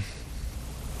name?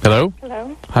 Hello?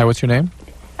 Hello. Hi, what's your name?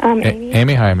 Amy.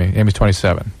 Amy, hi, Amy. Amy's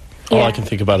 27. all I can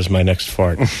think about is my next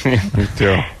fart. Me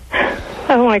too.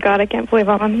 Oh my God! I can't believe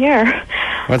I'm on here.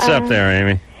 What's up there,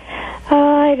 Amy?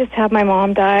 I just had my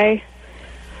mom die.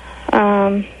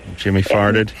 Jimmy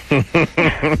farted?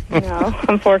 No,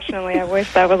 unfortunately, I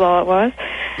wish that was all it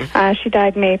was. She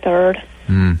died May 3rd.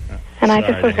 Mm. And I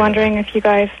Sorry just was to hear wondering if you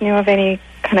guys knew of any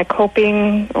kind of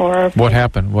coping or... What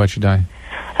happened? Why'd she die?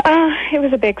 It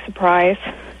was a big surprise.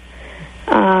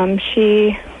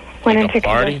 She went Like a into...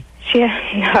 party?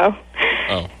 No.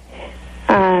 Oh.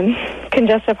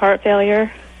 Congestive heart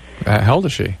failure, How old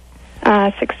is she?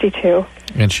 62.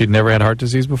 And she'd never had heart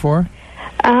disease before?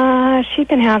 She'd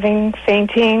been having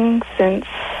fainting since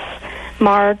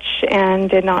March and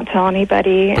did not tell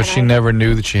anybody. But she never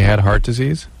knew that she had heart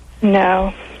disease?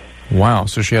 No. Wow,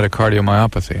 so she had a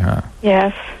cardiomyopathy, huh?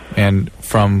 Yes. And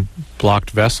from blocked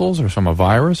vessels or from a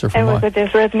virus or It from was what? a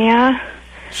dysrhythmia.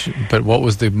 But what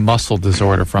was the muscle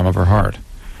disorder from of her heart?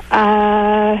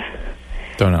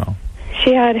 Don't know.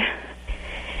 She had...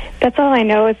 That's all I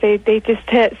know is they just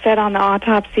said on the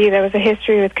autopsy there was a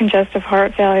history with congestive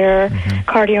heart failure,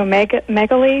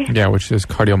 cardiomegaly. Yeah, which is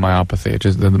cardiomyopathy. It's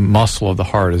just the muscle of the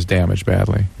heart is damaged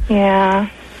badly. Yeah.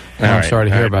 Oh, I'm right, sorry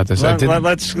to all hear right. about this.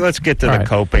 Let's get to All the right.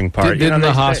 coping part. Didn't the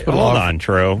they say- hospital hold offer- on,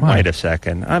 True. Why? Wait a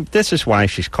second. This is why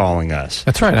she's calling us.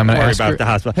 That's right. I'm going to Worry ask about her. the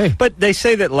hospital. Hey. But they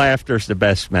say that laughter's the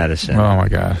best medicine. Oh, my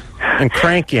God. And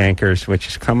Crank Yankers, which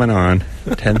is coming on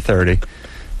 10:30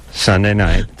 Sunday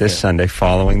night, this Sunday,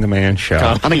 following the Man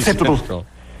Show. Unacceptable.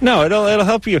 No, it'll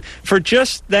help you for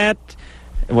just that.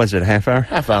 Was it a half hour?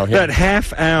 Half hour, yeah. That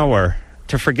half hour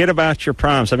to forget about your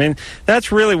problems. I mean,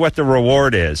 that's really what the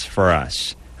reward is for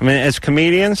us. I mean, as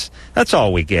comedians, that's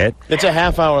all we get. It's a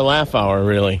half-hour laugh hour,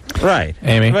 really. Right.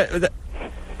 Amy? But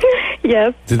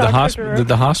Yes. Did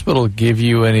the hospital give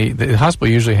you any... The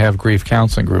hospital usually have grief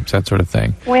counseling groups, that sort of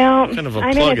thing. Well, kind of a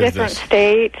I'm in a plug is different this?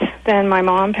 state than my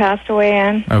mom passed away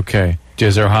in. Okay.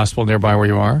 Is there a hospital nearby where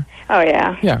you are? Oh,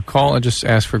 yeah. Yeah, call and just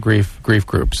ask for grief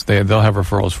groups. They'll have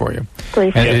referrals for you.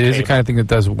 Grief And it is groups. the kind of thing that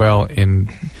does well in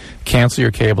cancel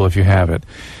your cable if you have it.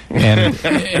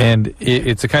 and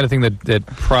it's the kind of thing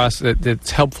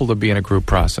that's helpful to be in a group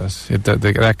process.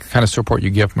 That kind of support you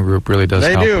get from a group really does.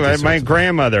 They help do. My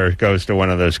grandmother goes to one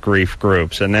of those grief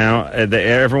groups, and now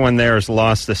everyone there has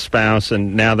lost a spouse,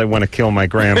 and now they want to kill my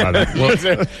grandmother.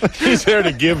 He's there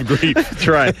to give grief. That's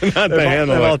right. Not to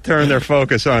handle They'll it. turn their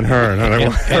focus on her. And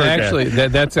actually,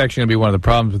 that's actually going to be one of the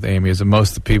problems with Amy is that most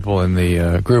of the people in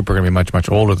the group are going to be much, much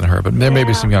older than her. But there may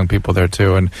be some young people there,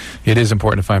 too. And it is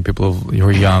important to find people who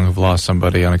are young who've lost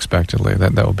somebody unexpectedly.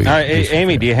 That will be...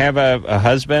 Amy, do you have a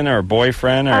husband or a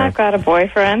boyfriend? Or I've got a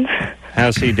boyfriend.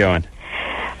 how's he doing?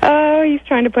 Oh, he's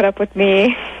trying to put up with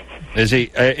me. Is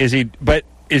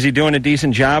he doing a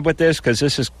decent job with this? Because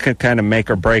this is kind of make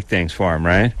or break things for him,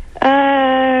 right?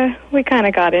 We kind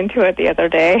of got into it the other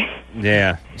day.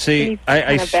 Yeah. See,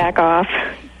 I back off.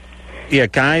 Yeah,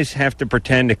 guys have to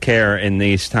pretend to care in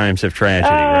these times of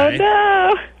tragedy, right?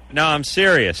 No. No, I'm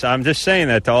serious. I'm just saying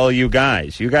that to all you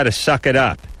guys. You got to suck it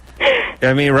up.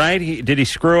 I mean, right? Did he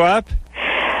screw up?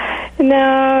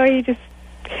 No,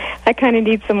 I kind of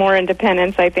need some more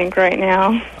independence, I think, right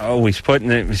now. Oh, he's putting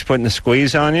the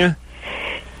squeeze on you?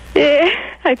 Yeah,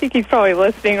 I think he's probably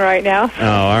listening right now. Oh,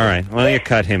 all right. Well, you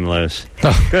cut him loose.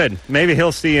 Good. Maybe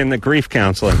he'll see you in the grief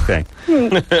counseling thing.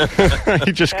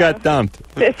 He just got dumped.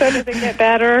 So does it get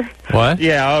better? What?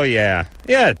 Yeah, oh, yeah.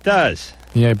 Yeah, it does.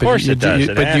 Yeah, of course it does.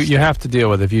 You have to deal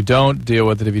with it. If you don't deal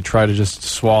with it, if you try to just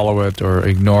swallow it or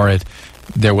ignore it,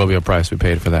 there will be a price to be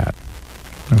paid for that.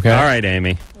 Okay? All right,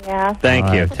 Amy. Yeah.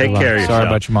 Thank you. Take care of yourself. Sorry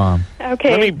about your mom.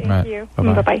 Okay, thank you.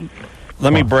 Bye-bye.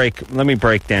 Let me break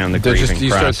down the grieving process. You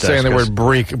start saying the word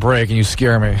break, and you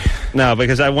scare me. No,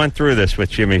 because I went through this with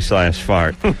Jimmy's last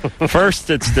fart. First,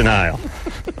 it's denial.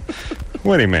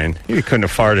 What do you mean? You couldn't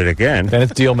have farted again. Then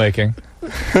it's deal making.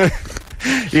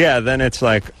 Yeah, then it's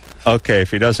like, okay, if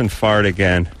he doesn't fart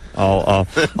again,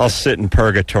 I'll sit in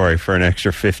purgatory for an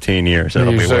extra 15 years.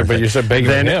 That'll be worth it. But you said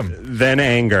begging him. Then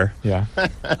anger. Yeah.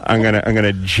 I'm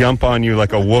gonna jump on you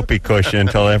like a whoopee cushion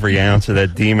until every ounce of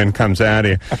that demon comes out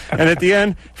of you. And at the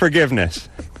end, forgiveness.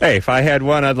 Hey, if I had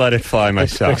one, I'd let it fly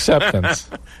myself. Acceptance.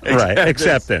 Right,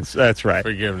 acceptance. That's right.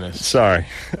 Forgiveness. Sorry.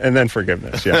 And then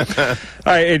forgiveness, yeah. All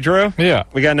right, hey, Drew? Yeah.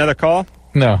 We got another call?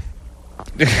 No.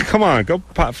 Come on, go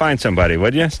find somebody,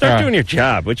 would you? Start doing your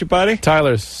job, would you, buddy?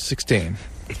 Tyler's 16.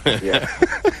 Yeah.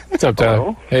 What's up, Tyler?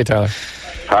 Hello? Hey, Tyler.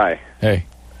 Hi. Hey.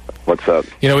 What's up?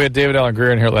 You know, we had David Allen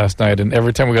Greer in here last night, and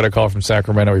every time we got a call from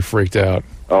Sacramento, we freaked out.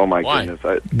 Oh, my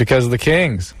goodness. Because of the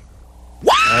Kings.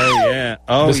 Oh, yeah.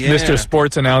 Oh, yeah. Mr.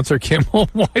 Sports Announcer Kimmel,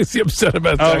 why is he upset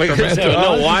about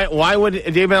Sacramento? Why would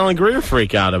David Allen Greer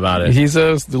freak out about it? He's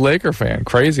the Laker fan,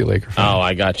 crazy Laker fan. Oh,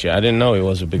 I got you. I didn't know he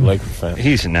was a big Laker fan.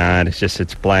 He's not.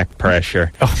 It's black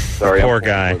pressure. Oh, sorry, poor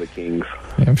guy. For the Kings.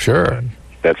 Yeah, I'm sure.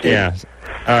 That's me. Yeah.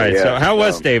 All right. Yeah, so how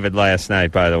was David last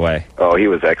night, by the way? Oh, he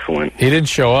was excellent. He didn't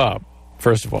show up.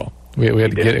 First of all, we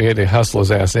had to hustle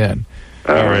his ass in.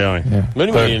 Oh, really? Yeah. When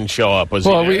he didn't show up, was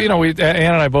well, he? Ann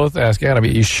and I both asked Adam, "Are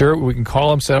you sure we can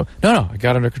call him?" So, no, I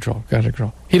got under control.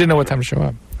 He didn't know what time to show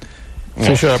up. So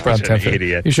he showed up around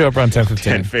 10:15. He showed up around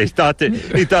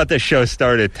 10:15. He thought the show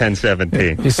started at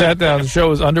 10:17. He sat down. The show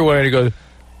was underway, and he goes,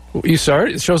 "You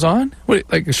started? The show's on?"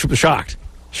 Shocked.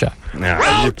 No,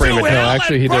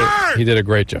 actually, he did a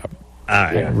great job. All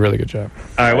right, really good job.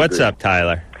 All right, what's up,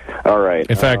 Tyler? All right.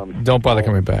 In fact, don't bother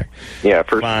coming back. Yeah,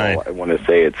 first of all, I want to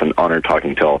say it's an honor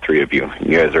talking to all three of you.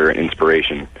 You guys are an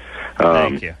inspiration.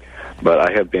 Thank you. But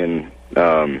I have been,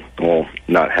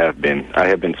 I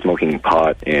have been smoking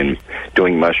pot and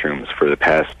doing mushrooms for the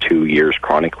past 2 years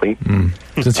chronically.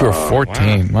 Since you were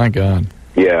 14, wow. My God.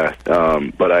 Yeah,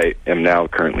 but I am now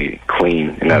currently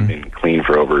clean, and I've been clean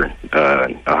for over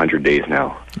 100 days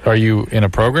now. Are you in a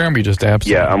program? Or you just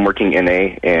absent? Yeah, I'm working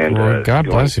NA, and God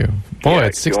bless you, boy.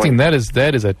 At 16, that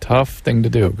is a tough thing to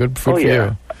do. Good for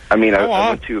you. I mean,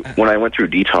 when I went through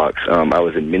detox, I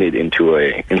was admitted into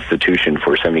a institution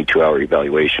for 72-hour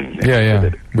evaluation. Yeah.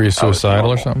 Were you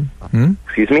suicidal or something?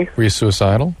 Excuse me? Were you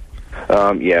suicidal?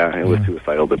 Yeah, it was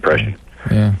suicidal depression.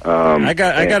 Yeah. I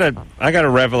got a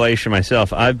revelation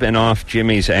myself. I've been off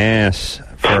Jimmy's ass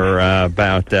for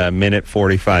about a minute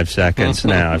 45 seconds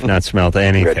now. I've not smelled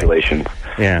anything. Congratulations.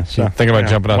 Yeah. So think about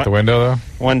jumping out the window though.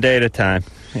 One day at a time.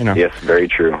 Yes, very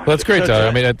true. Well, that's great, Tyler.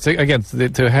 I mean, again,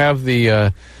 to have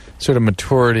the sort of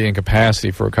maturity and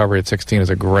capacity for recovery at 16 is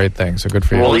a great thing. So good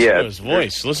for you. Well, yeah. His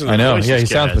voice. Listen to I know. the voice. Yeah, he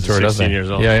sounds mature, doesn't he? Years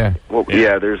old. Yeah. Well,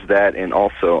 yeah. There's that, and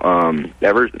also, I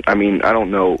don't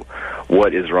know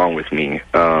what is wrong with me.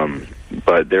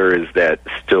 but there is that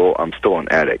still. I'm still an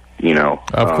addict.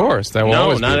 Of course, that will No,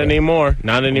 always not be anymore.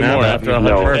 Not anymore. After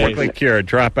 100 days. Perfectly cured.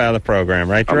 Drop out of the program,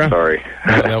 right, Drew? I'm sorry.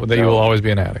 that you will always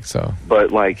be an addict. So,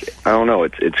 but I don't know.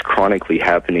 It's chronically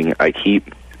happening. I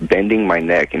keep bending my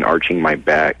neck and arching my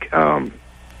back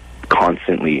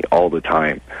constantly, all the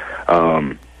time,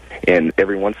 and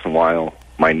every once in a while,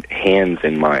 my hands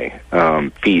and my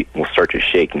feet will start to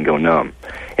shake and go numb.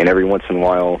 And every once in a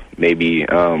while, maybe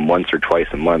once or twice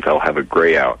a month, I'll have a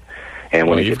gray out. And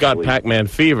when you've got Pac-Man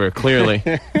fever, clearly.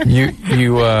 you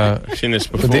seen this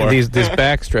before. This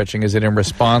back stretching, is it in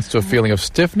response to a feeling of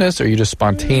stiffness, or you just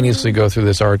spontaneously go through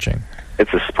this arching?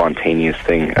 It's a spontaneous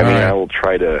thing. I mean, I will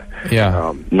try to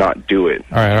not do it.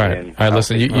 All right.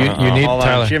 Listen, you need hold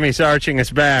Tyler. on. Jimmy's arching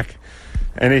his back,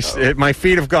 and my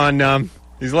feet have gone numb.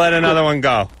 He's let another one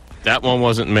go. That one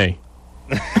wasn't me.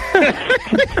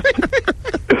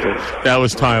 That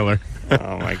was Tyler.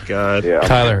 Oh, my God. Yeah.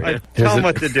 Tyler, tell him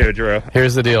what to do, Drew.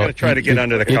 Here's the deal. I'm going to try to get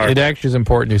under the carpet. It actually is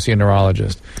important you see a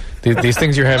neurologist. These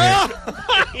things you're having...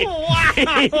 He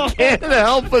can't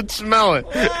help but smell it.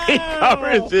 He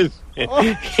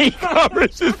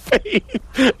covers his face,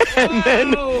 and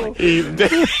then he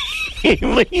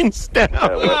leans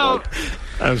down.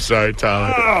 I'm sorry,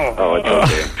 Tyler. Oh, it's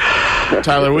okay.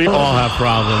 Tyler, we all have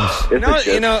problems.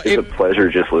 It's a pleasure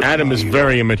just listening. Adam is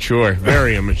very immature.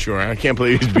 Very immature. I can't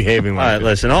believe he's behaving like All right,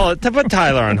 listen. Put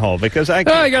Tyler on hold because I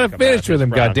can't. I got to finish with him.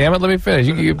 God damn it! Let me finish.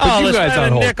 You put you guys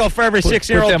on hold. A nickel for every Put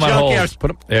 6-year-old them on hold. junkie. Put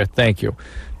them there. Thank you,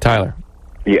 Tyler.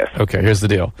 Yes. Okay. Here's the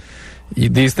deal.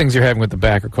 These things you're having with the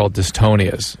back are called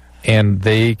dystonias, and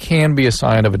they can be a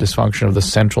sign of a dysfunction of the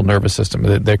central nervous system.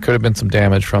 There could have been some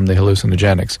damage from the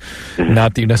hallucinogenics.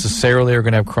 Not that you necessarily are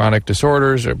going to have chronic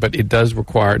disorders, but it does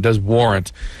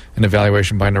warrant an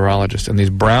evaluation by a neurologist. And these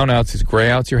brownouts, these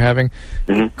grayouts you're having,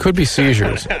 could be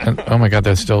seizures. And, oh my God,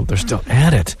 they're still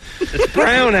at it. It's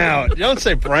brownout. Don't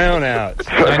say brownout.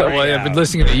 I know. Well, I've been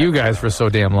listening to you guys for so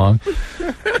damn long.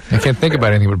 I can't think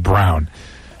about anything but brown.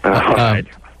 All right.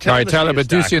 All right, Tyler, but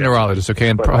do see a neurologist, okay?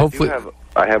 And hopefully.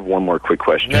 I have one more quick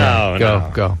question.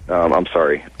 Go. I'm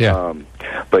sorry. Yeah.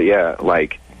 But yeah,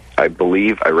 I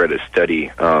believe I read a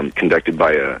study conducted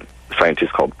by a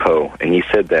scientist called Poe, and he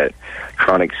said that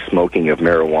chronic smoking of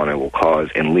marijuana will cause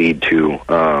and lead to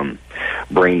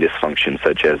brain dysfunction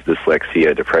such as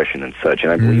dyslexia, depression, and such.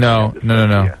 And I believe No,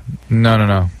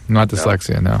 not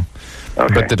dyslexia. No.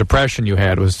 Okay. But the depression you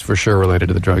had was for sure related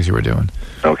to the drugs you were doing.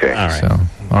 Okay. All right. So,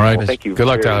 all right. Well, thank you. Good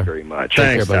luck, Tyler. Very much.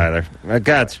 Thanks, Take care, Tyler.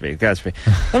 Godspeed.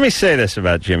 Let me say this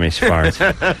about Jimmy Sparks.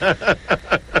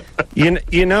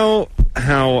 you know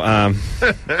how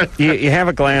you have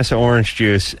a glass of orange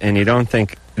juice and you don't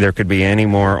think there could be any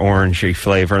more orangey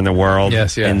flavor in the world.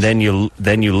 Yes. And then you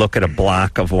look at a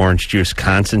block of orange juice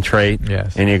concentrate.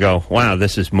 Yes. And you go, wow,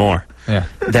 this is more. Yeah.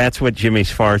 That's what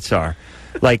Jimmy's farts are.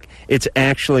 It's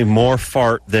actually more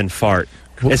fart than fart.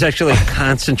 It's actually a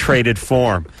concentrated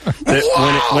form.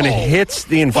 When it hits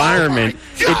the environment,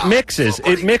 it mixes.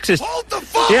 Hold the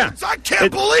phone! Yeah. I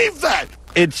can't believe that!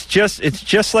 It's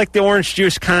just like the orange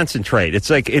juice concentrate. It's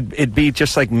like it'd be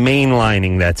just like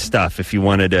mainlining that stuff if you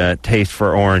wanted a taste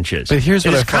for oranges. But here's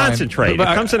what it's I find. concentrate. It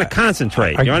comes in a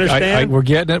concentrate. You understand? We're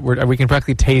getting it. We can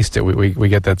practically taste it. We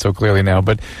get that so clearly now.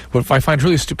 But what I find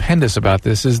really stupendous about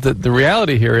this is that the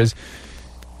reality here is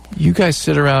you guys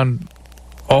sit around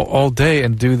all day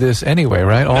and do this anyway,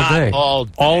 right?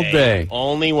 All day.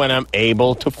 Only when I'm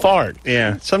able to fart.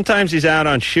 Yeah. Sometimes he's out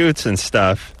on shoots and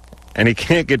stuff, and he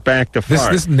can't get back to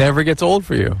fart. This never gets old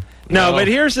for you. No, but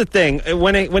here's the thing.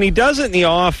 When he does it in the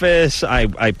office,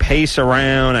 I pace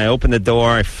around, I open the door,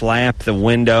 I flap the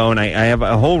window, and I have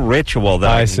a whole ritual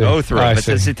that I can go through. But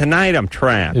tonight I'm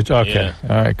trapped. It's okay. Yeah.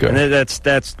 All right, good. And that's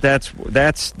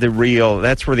the real.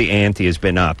 That's where the ante has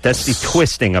been up. That's the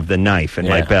twisting of the knife in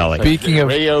my belly. Speaking of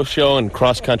radio show and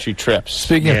cross country trips.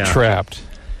 Speaking of trapped.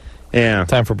 Yeah.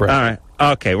 Time for break. All right.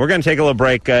 Okay, we're going to take a little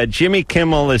break. Jimmy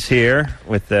Kimmel is here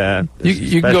with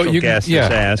special guest.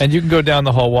 And you can go down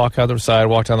the hall, walk down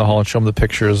the hall, and show them the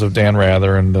pictures of Dan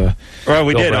Rather and. Well,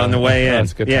 we did on the way in.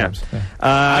 That's good times. Yeah.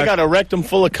 I got a rectum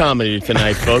full of comedy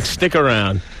tonight, folks. Stick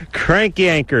around. Crank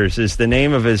Yankers is the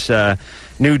name of his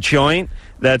new joint.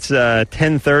 That's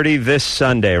 10:30 this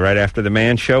Sunday, right after the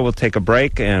Man Show. We'll take a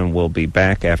break, and we'll be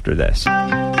back after this.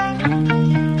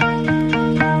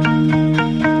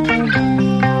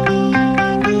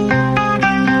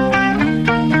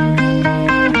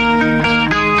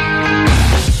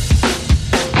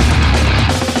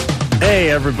 Hey,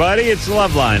 everybody, it's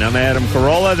Loveline. I'm Adam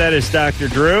Carolla. That is Dr.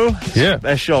 Drew. Yeah.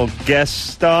 Special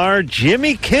guest star,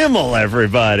 Jimmy Kimmel,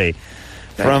 everybody.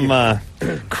 from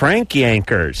Crank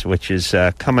Yankers, which is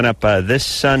coming up this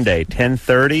Sunday,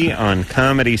 10:30 on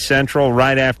Comedy Central,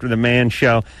 right after the Man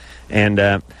Show. And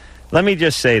let me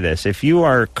just say this. If you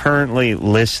are currently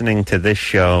listening to this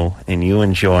show and you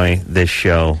enjoy this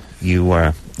show,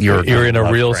 you're in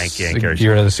a real Crank Yankers.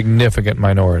 You're in a significant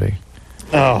minority.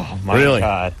 Oh, my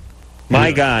God.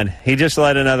 My God. He just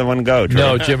let another one go, Drew.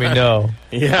 No, Jimmy, no.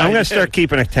 Yeah, I'm going to start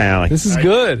keeping a tally. This is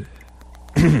good.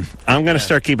 I'm going to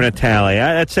start keeping a tally.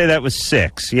 I'd say that was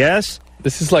 6, yes?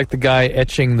 This is like the guy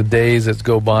etching the days that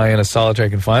go by in a solitary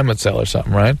confinement cell or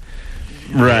something, right?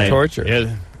 Right. Torture.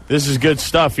 Yeah, this is good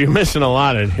stuff. You're missing a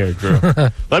lot in here, Drew.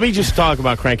 Let me just talk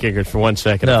about Crank Yankers for 1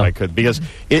 second, if I could, because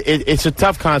it's a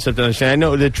tough concept to understand. I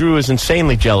know that Drew is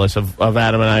insanely jealous of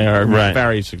Adam and I are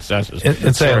very successes.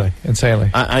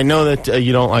 Insanely. I know that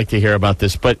you don't like to hear about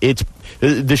this, but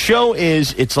the show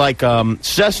it's like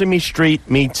Sesame Street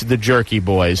meets the Jerky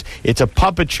Boys. It's a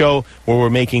puppet show where we're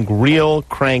making real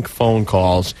crank phone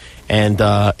calls, and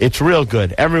it's real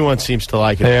good. Everyone seems to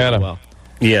like it Adam. well.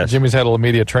 Yes. Jimmy's had a little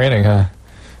media training, huh?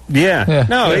 Yeah.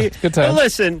 No, yeah, good time.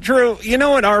 Listen, Drew, you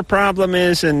know what our problem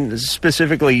is, and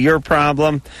specifically your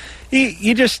problem?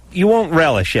 You won't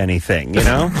relish anything, you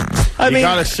know? I mean, you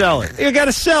got to sell it. You got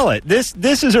to sell it. This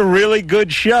is a really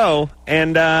good show,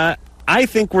 and I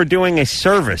think we're doing a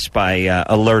service by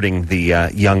alerting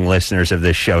the young listeners of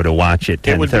this show to watch it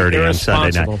 10:30 on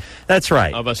Sunday night. That's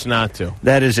right. Of us not to.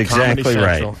 That is exactly Comedy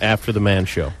right. Central after the Man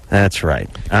Show. That's right.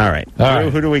 All right. Drew,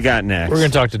 who do we got next? We're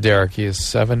going to talk to Derek. He is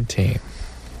 17.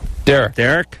 Derek.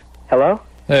 Derek? Hello?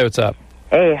 Hey, what's up?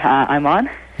 Hey, I'm on?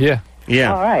 Yeah.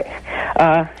 Yeah. All right.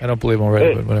 I don't believe him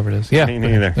already, but whatever it is. Yeah. Me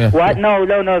neither. Yeah. What? No,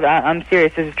 I'm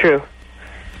serious. This is true.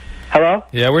 Hello?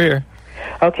 Yeah, we're here.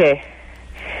 Okay.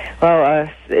 Well,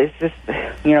 it's just,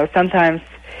 sometimes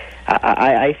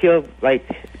I feel like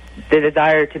the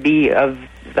desire to be of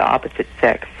the opposite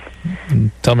sex.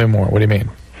 Tell me more. What do you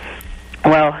mean?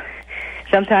 Well,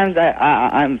 sometimes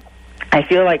I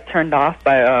feel like turned off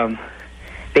by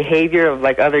behavior of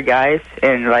like other guys,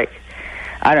 and like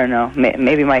I don't know,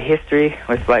 maybe my history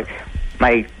with like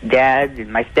my dad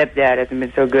and my stepdad hasn't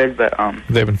been so good, but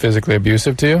They've been physically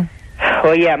abusive to you?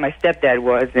 well, yeah, my stepdad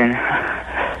was, and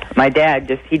my dad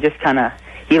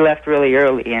he left really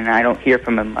early, and I don't hear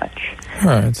from him much. All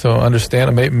right, so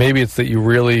understand. Maybe it's that you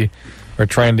really are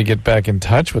trying to get back in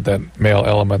touch with that male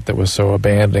element that was so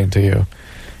abandoning to you.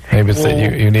 Maybe it's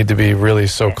that you need to be really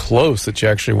so close that you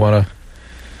actually want to,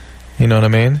 you know what I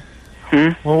mean?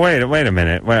 Well, wait a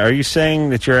minute. Are you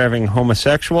saying that you're having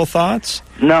homosexual thoughts?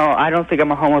 No, I don't think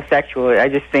I'm a homosexual. I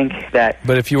just think that...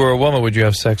 But if you were a woman, would you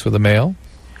have sex with a male?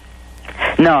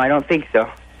 No, I don't think so.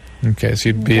 Okay, so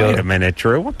you'd be... Wait a minute,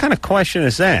 Drew. What kind of question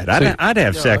is that? I'd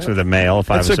have sex with a male if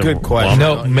I was a good question.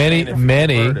 No, many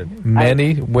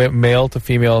male to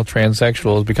female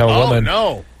transsexuals become a woman.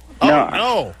 No.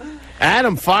 No.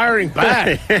 Adam firing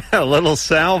back. A little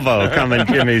salvo coming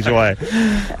Jimmy's way.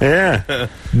 Yeah.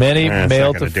 Many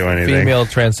male to female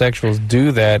transsexuals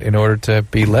do that in order to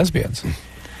be lesbians.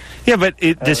 Yeah, but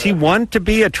does he want to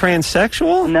be a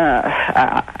transsexual?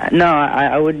 No,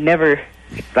 I would never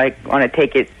want to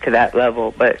take it to that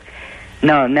level. But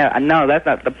no, that's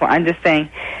not the point. I'm just saying,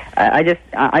 I just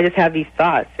have these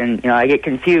thoughts, and I get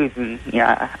confused, and you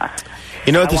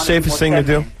know what the safest thing to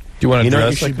do? Do you want to know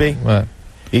dress what you should be? What?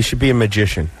 You should be a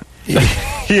magician.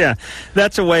 Yeah,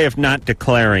 that's a way of not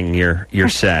declaring your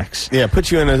sex. Yeah, puts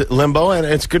you in a limbo, and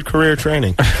it's good career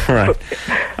training. Right. All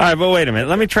right, but wait a minute.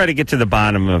 Let me try to get to the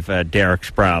bottom of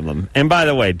Derek's problem. And by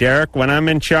the way, Derek, when I'm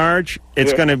in charge,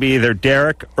 it's going to be either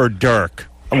Derek or Dirk.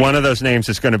 One of those names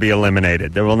is going to be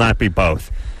eliminated. There will not be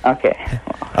both. Okay.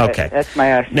 Okay. That's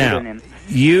my pseudonym.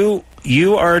 Now,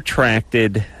 you are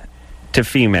attracted to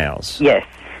females. Yes.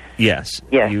 Yes.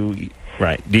 Yes.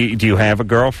 Right. Do you have a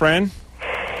girlfriend?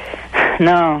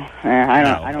 No, I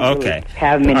don't really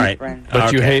have many friends.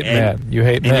 But you hate men. You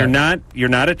hate men. And you're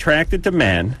not attracted to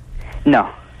men.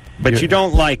 No. But you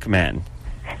don't like men.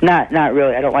 Not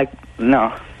really. I don't like.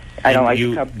 No, I don't like.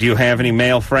 Do you have any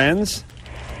male friends?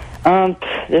 A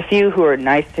few who are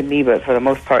nice to me, but for the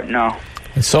most part, no.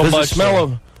 Does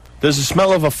the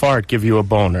smell of a fart give you a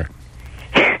boner?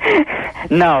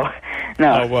 No.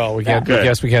 Oh well, we can't. I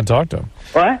guess we can't talk to him.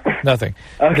 What? Nothing.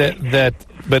 Okay.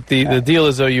 But the deal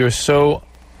is, though, you're so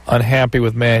unhappy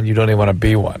with man, you don't even want to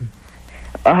be one.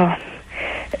 I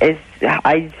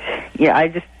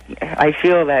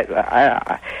feel that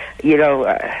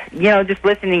just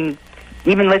listening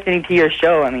to your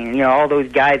show. I mean, all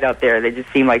those guys out there, they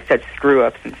just seem like such screw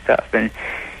ups and stuff, and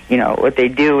what they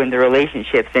do in their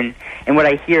relationships, and what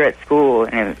I hear at school,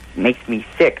 and it makes me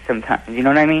sick sometimes. You know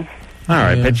what I mean? All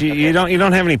right, but you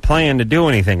don't have any plan to do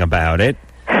anything about it.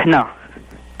 No.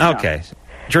 Okay,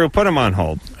 Drew, put him on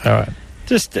hold. All right.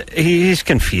 Just he's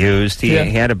confused. He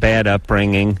had a bad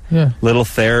upbringing. Yeah. Little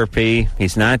therapy.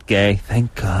 He's not gay.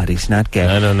 Thank God he's not gay.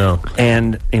 I don't know.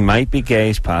 And he might be gay.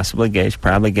 He's possibly gay. He's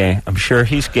probably gay. I'm sure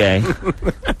he's gay.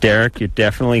 Derek, you're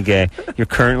definitely gay. You're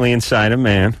currently inside a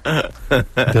man.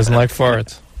 Doesn't like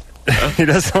farts. He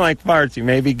doesn't like farts. He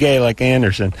may be gay like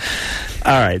Anderson.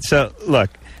 All right. So look,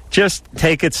 just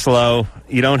take it slow.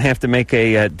 You don't have to make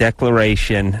a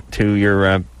declaration to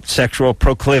your sexual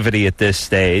proclivity at this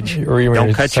stage. Or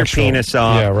don't cut your penis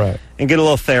off. Yeah, right. And get a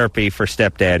little therapy for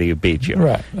stepdaddy who beat you.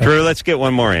 Right. Drew, let's get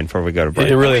one more in before we go to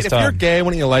break. It really is If time. you're gay,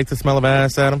 wouldn't you like the smell of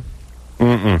ass, Adam?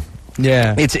 Mm-mm.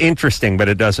 Yeah. It's interesting, but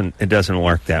it doesn't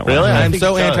work that way. Really? I I'm think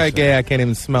so it does. anti-gay I can't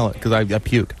even smell it because I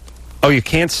puke. Oh, you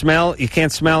can't smell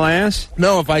ass?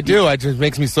 No, if I do, it just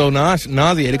makes me so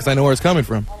nauseated because I know where it's coming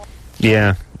from.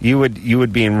 Yeah, you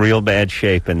would be in real bad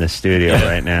shape in the studio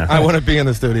right now. I wouldn't be in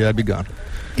the studio. I'd be gone.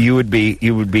 You would be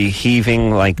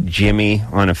heaving like Jimmy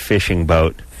on a fishing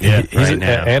boat. Yeah, right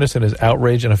now. Anderson is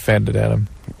outraged and offended, Adam.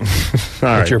 All That's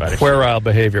right, your buddy. puerile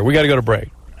behavior. We got to go to break.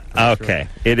 Okay,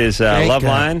 it is Thank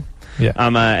Loveline. Yeah.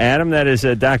 I'm Adam. That is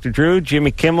Dr. Drew.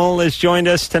 Jimmy Kimmel has joined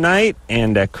us tonight,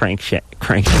 and Crank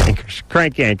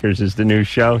Yankers is the new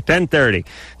show. 10:30,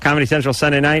 Comedy Central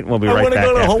Sunday night. We'll be right back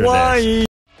after Hawaii. this.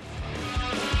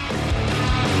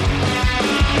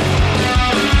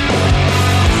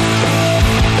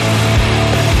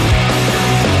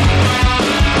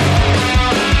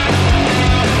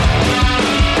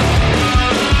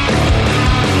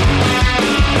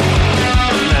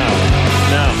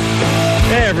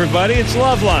 Everybody, it's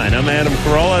Loveline. I'm Adam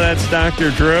Carolla. That's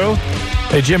Dr. Drew.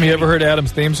 Hey, Jim, you ever heard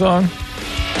Adam's theme song?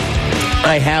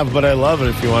 I have, but I love it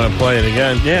if you want to play it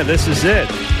again. Yeah, this is it.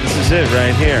 This is it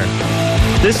right here.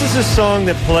 This is a song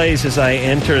that plays as I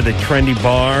enter the trendy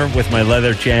bar with my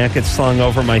leather jacket slung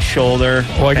over my shoulder,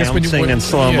 Well, I guess bouncing in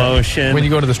slow motion. when you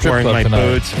go to the strip wearing club my tonight.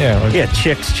 boots. Yeah.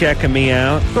 Chicks checking me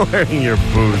out. Wearing your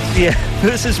boots. Yeah,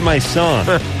 this is my song.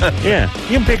 Yeah,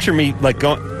 you can picture me like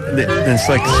going. It's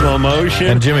like slow motion.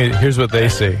 And Jimmy, here's what they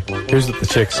see. Here's what the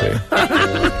chicks see.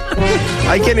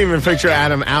 I can't even picture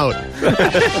Adam out.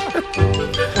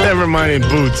 Never mind in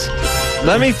boots.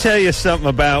 Let me tell you something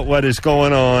about what is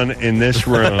going on in this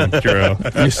room, Drew.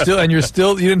 You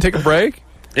didn't take a break?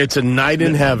 It's a night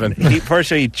in heaven. First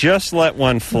of all, he just let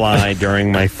one fly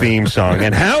during my theme song.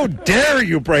 And how dare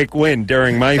you break wind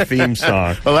during my theme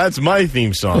song? Well, that's my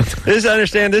theme song.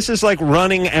 This is like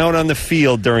running out on the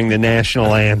field during the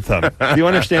national anthem. Do you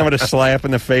understand what a slap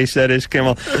in the face that is,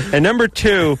 Kimmel? And number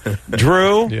two,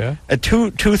 Drew,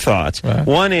 two thoughts. Right.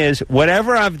 One is,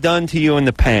 whatever I've done to you in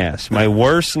the past, my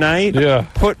worst night,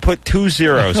 put 2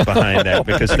 zeros behind that,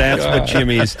 because that's what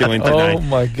Jimmy is doing tonight. Oh,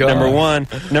 my God. Number one.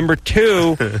 Number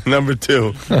two, Number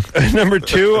two,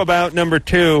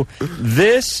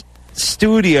 this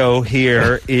studio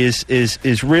here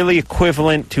is really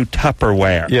equivalent to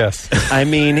Tupperware. Yes. I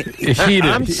mean,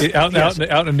 heated. Out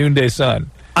in the noonday sun.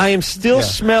 I am still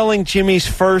smelling Jimmy's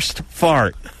first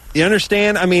fart. You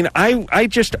understand? I mean, I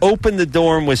just opened the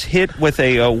door and was hit with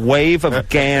a wave of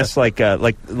gas like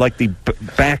the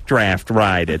backdraft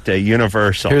ride at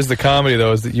Universal. Here's the comedy,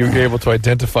 though, is that you're able to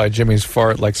identify Jimmy's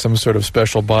fart like some sort of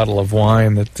special bottle of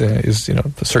wine that is, a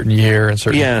certain year and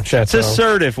certain chateau. It's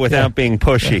assertive without being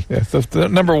pushy. Yeah, the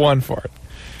number one fart.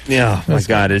 Yeah, my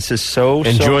God, this is so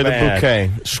Enjoy the bad.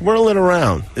 bouquet. Swirl it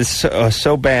around. It's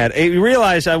so bad. You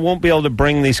realize I won't be able to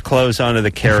bring these clothes onto the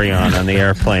carry-on on the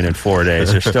airplane in 4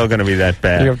 days. They're still going to be that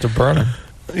bad. You have to burn them.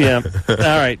 Yeah. All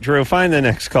right, Drew, find the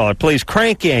next caller. Please,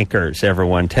 Crank Yankers,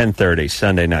 everyone, 10:30,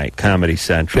 Sunday night, Comedy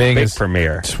Central. Bing Big is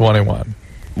premiere. 21.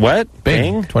 What?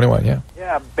 Bing? 21, yeah.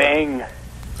 Yeah, Bang.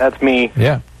 That's me.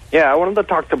 Yeah. Yeah, I wanted to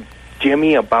talk to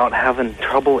Jimmy about having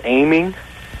trouble aiming.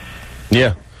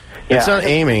 Yeah. It's Yeah. not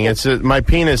aiming. It's my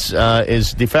penis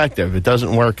is defective. It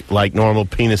doesn't work like normal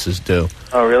penises do.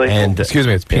 Oh, really? And Excuse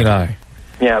me, it's peni.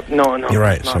 Yeah, no, You're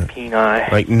right, it's not sir.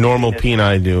 peni. like normal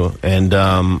peni do, and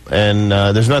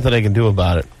there's nothing I can do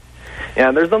about it.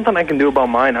 Yeah, there's nothing I can do about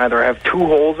mine either. I have 2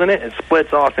 holes in it. It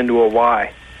splits off into a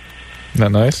Y.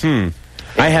 Isn't that nice?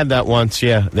 I had that once.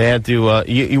 Yeah, they had to.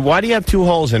 Why do you have 2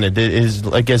 holes in it? Is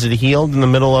it healed in the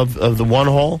middle of the one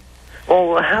hole? Well,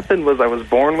 what happened was I was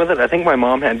born with it. I think my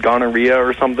mom had gonorrhea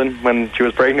or something when she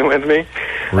was pregnant with me.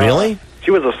 Really?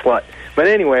 She was a slut. But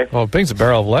anyway. Well, Bing's a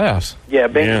barrel of laughs. Yeah,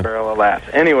 Bing's a barrel of laughs.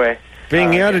 Anyway.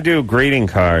 Bing, you ought to do greeting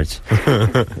cards.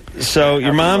 So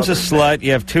your mom's a slut.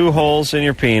 You have 2 holes in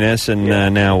your penis, and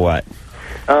now what?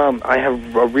 I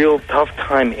have a real tough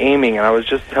time aiming, and I was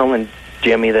just telling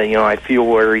Jimmy that, I feel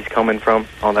where he's coming from,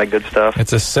 all that good stuff.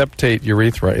 It's a septate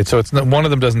urethra. So it's not, one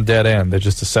of them doesn't dead end. There's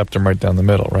just a septum right down the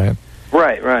middle, right?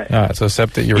 Right. All right, so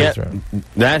septate urethra. Yeah,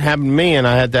 that happened to me, and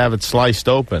I had to have it sliced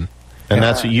open. And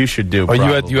that's what you should do. Oh,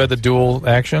 you had the dual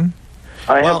action?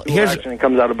 I have dual action. It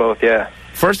comes out of both, yeah.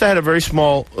 First, I had a very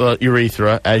small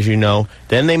urethra, as you know.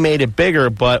 Then they made it bigger,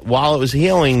 but while it was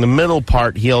healing, the middle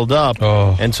part healed up.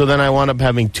 Oh. And so then I wound up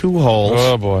having 2 holes.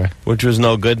 Oh, boy. Which was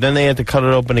no good. Then they had to cut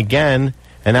it open again,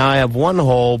 and now I have 1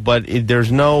 hole, but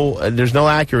there's no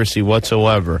accuracy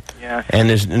whatsoever. Yeah. And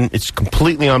it's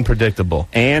completely unpredictable.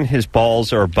 And his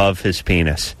balls are above his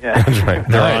penis. Yeah. That's right.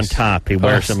 They're Nice. on top. He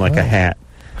wears them like a hat.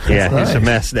 Yeah, That's he's a nice.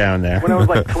 mess down there. When I was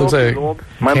like 12 years old,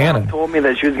 my mom told me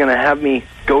that she was going to have me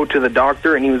go to the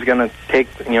doctor, and he was going to take,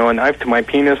 a knife to my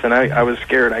penis, and I was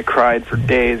scared. I cried for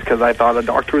days because I thought a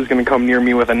doctor was going to come near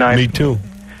me with a knife. Me too.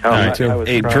 I was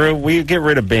Hey, crying. Drew, will you get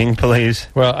rid of Bing, please?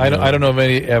 Well, I don't know of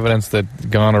any evidence that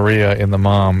gonorrhea in the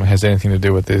mom has anything to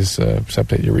do with these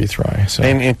septate urethrae. So.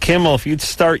 And Kimmel, if you'd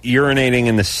start urinating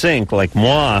in the sink like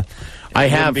moi, I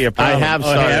have started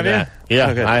have you? that. Yeah,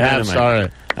 Okay, I have started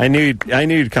it. I knew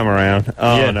you'd come around.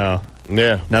 Oh, Yeah. no.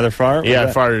 Yeah. Another fart? Yeah, I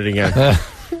Was farted again.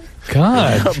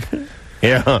 God.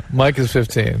 Yeah. Mike is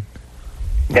 15.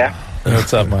 Yeah.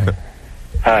 What's up, Mike?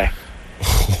 Hi.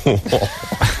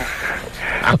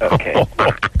 Okay.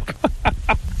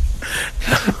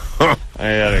 I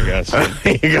gotta go.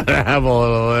 You gotta have a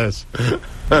little of this.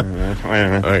 Wait a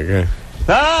minute. Okay.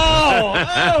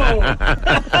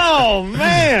 Oh,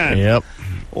 man. Yep.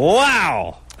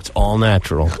 Wow. It's all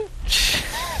natural.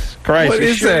 Christ, What you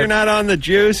is sure that? you're not on the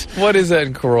juice? What is that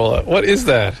in Carolla? What is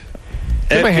that?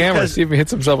 Give him a hammer. Because- See if he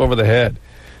hits himself over the head.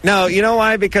 No, you know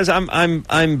why? Because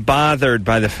I'm bothered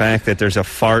by the fact that there's a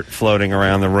fart floating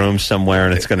around the room somewhere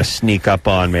and it's going to sneak up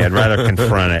on me. I'd rather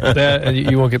confront it. That, and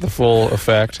you won't get the full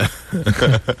effect.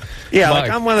 Yeah, Mike. like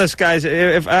I'm one of those guys.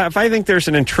 If I think there's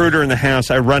an intruder in the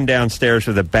house, I run downstairs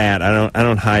with a bat. I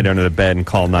don't hide under the bed and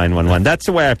call 911. That's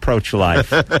the way I approach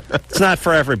life. It's not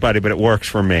for everybody, but it works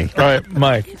for me. All right,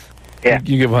 Mike. Yeah.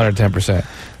 You give 110%.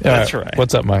 That's right.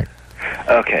 What's up, Mike?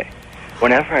 Okay.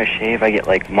 Whenever I shave, I get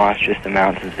like monstrous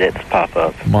amounts of zits pop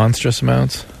up. Monstrous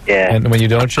amounts? Yeah. And when you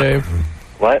don't shave?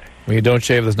 What? When you don't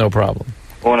shave, there's no problem.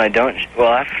 Well, when I don't,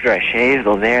 after I shave,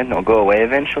 they'll go away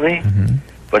eventually. Mm-hmm.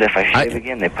 But if I shave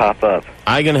again, they pop up.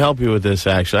 I can help you with this,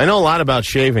 actually. I know a lot about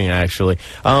shaving, actually.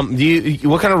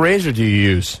 What kind of razor do you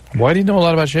use? Why do you know a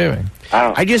lot about shaving?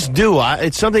 I just do.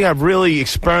 It's something I've really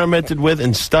experimented with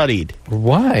and studied.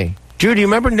 Why? Jude, do you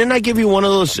remember, didn't I give you one of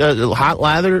those hot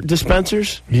lather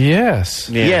dispensers? Yes.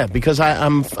 Yeah, because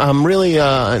I'm really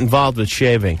involved with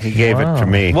shaving. He gave it to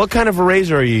me. What kind of a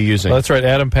razor are you using? Well, that's right.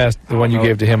 Adam passed the one you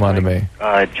gave to him on to me.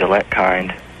 Gillette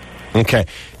kind. Okay.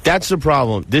 That's the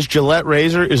problem. This Gillette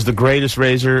razor is the greatest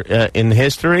razor in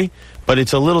history, but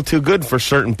it's a little too good for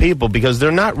certain people because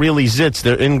they're not really zits.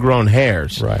 They're ingrown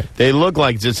hairs. Right. They look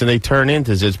like zits and they turn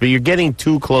into zits, but you're getting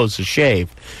too close to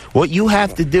shave. What you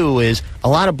have to do is, a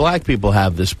lot of black people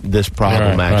have this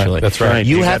problem, Right, actually. right. That's right.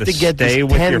 You have to get stay this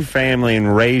with 10 your family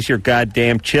and raise your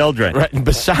goddamn children. Right. And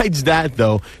besides that,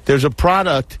 though, there's a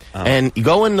product, and you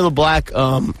go into the black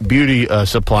beauty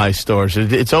supply stores.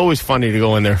 It's always funny to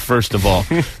go in there, first of all,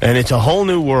 and it's a whole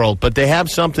new world. But they have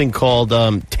something called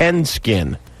 10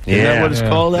 Skin. Isn't that what it's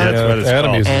called? That's what it's Adam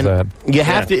called. uses And that. you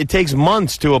have to. It takes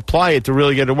months to apply it to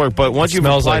really get it to work. But once you've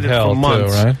Smells applied like it hell, for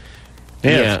months, too, right?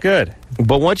 Yeah, it's good.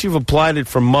 But once you've applied it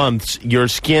for months, your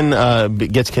skin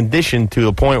gets conditioned to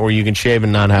a point where you can shave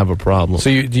and not have a problem.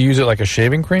 So do you use it like a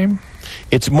shaving cream?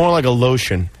 It's more like a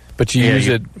lotion. But you use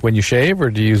it when you shave, or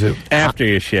do you use it After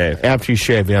you shave. After you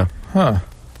shave, yeah. Huh.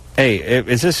 Hey,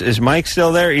 is Mike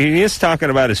still there? He is talking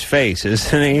about his face,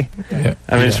 isn't he? Yeah.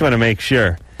 I just want to make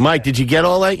sure. Mike, did you get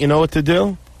all that? You know what to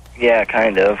do? Yeah,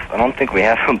 kind of. I don't think we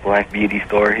have a black beauty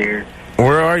store here.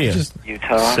 Where are you?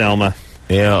 Utah. Selma.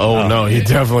 Yeah, no, you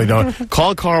definitely don't.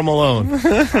 Call Carl Malone.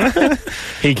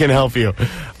 He can help you.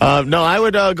 No, I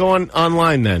would go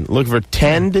online then. Look for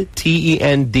Tend,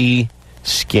 T-E-N-D,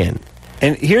 Skin.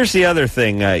 And here's the other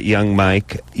thing, young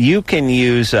Mike. You can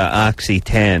use Oxy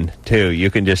 10, too.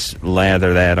 You can just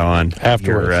lather that on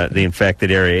Afterwards. the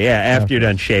infected area. Yeah, after you're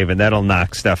done shaving. That'll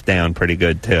knock stuff down pretty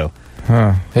good, too.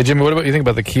 Huh. Hey, Jimmy, what about you think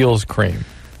about the Kiehl's cream?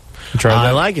 You tried that?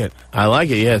 I like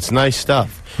it. Yeah, it's nice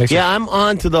stuff. I'm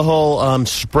on to the whole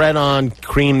spread-on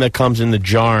cream that comes in the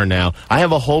jar now. I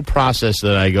have a whole process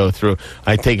that I go through.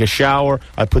 I take a shower.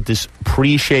 I put this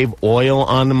pre-shave oil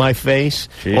on my face.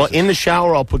 Jesus. Well, in the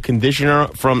shower, I'll put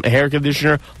hair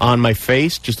conditioner on my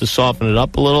face just to soften it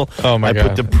up a little. Oh, my God. I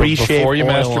put the pre-shave Before you oil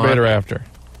masturbate on. or after?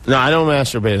 No, I don't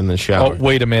masturbate in the shower. Oh,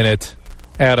 wait a minute.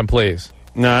 Adam, please.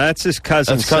 No, that's his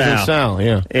cousin. That's cousin Sal.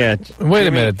 Yeah. Yeah. Wait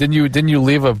a minute. Didn't you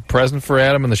leave a present for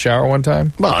Adam in the shower one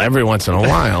time? Well, every once in a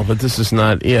while, but this is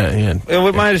not. Yeah. Well,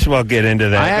 we might as well get into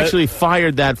that. I actually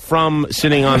fired that from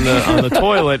sitting on the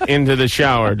toilet into the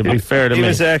shower. To be fair to me, he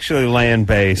was actually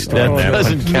land-based. That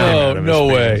doesn't count. No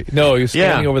way. No, you're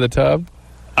standing over the tub.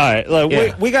 All right,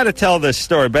 look, we got to tell this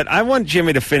story, but I want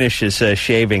Jimmy to finish his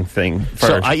shaving thing first.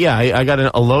 So, I got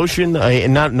a lotion,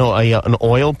 an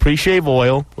oil, pre-shave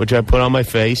oil, which I put on my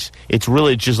face. It's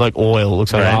really just like oil. It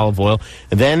looks like olive oil.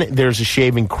 And then there's a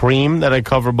shaving cream that I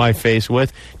cover my face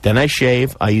with. Then I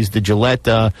shave. I use the Gillette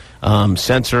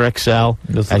Sensor XL. Actually,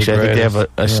 I think they have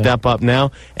a step up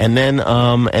now. And then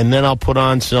I'll put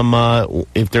on some,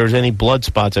 if there's any blood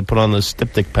spots, I put on the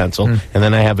styptic pencil. And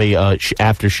then I have a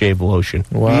aftershave lotion.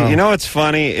 Wow. You know what's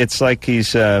funny? It's like he's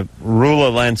Rula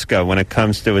Lenska when it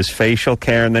comes to his facial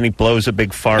care, and then he blows a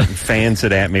big fart and fans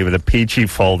it at me with a peachy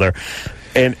folder.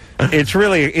 And it's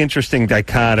really an interesting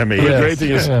dichotomy. The great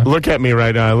thing is, look at me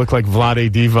right now. I look like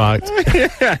Vlade Divac.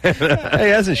 He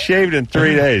hasn't shaved in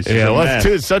 3 days.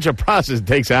 It's such a process. It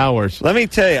takes hours. Let me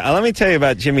tell you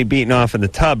about Jimmy beating off in the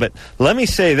tub. But let me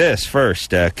say this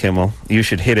first, Kimmel. You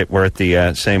should hit it. We're at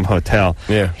the same hotel.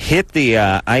 Yeah.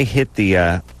 I hit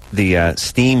the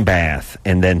steam bath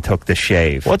and then took the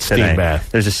shave. What steam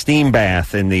bath? There's a steam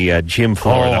bath in the gym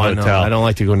floor of the hotel. I don't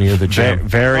like to go near the gym.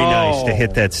 Very nice to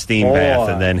hit that steam bath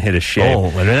and then hit a shave. Oh,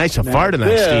 and a nice fart in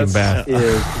that steam bath.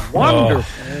 Is wonderful.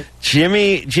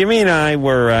 Jimmy and I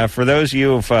were, for those of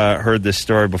you who've heard this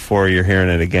story before, you're hearing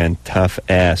it again, tough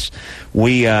ass.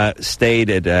 We stayed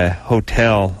at a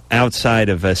hotel outside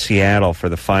of Seattle for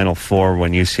the Final Four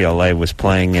when UCLA was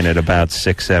playing in it about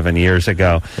 6-7 years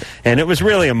ago. And it was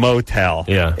really a motel.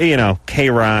 Yeah. You know,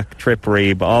 K-Rock, Trip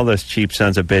Reeb, all those cheap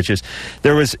sons of bitches.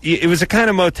 It was a kind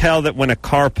of motel that when a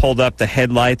car pulled up, the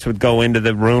headlights would go into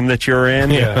the room that you're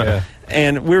in. Yeah.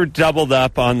 And we were doubled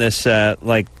up on this,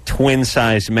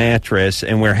 twin-sized mattress,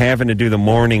 and we're having to do the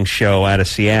morning show out of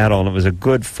Seattle, and it was a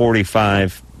good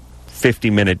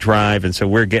 50-minute drive, and so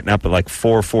we're getting up at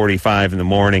 4:45 in the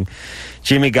morning.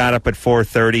 Jimmy got up at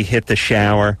 4:30, hit the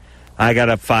shower. I got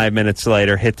up 5 minutes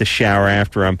later, hit the shower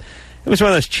after him. It was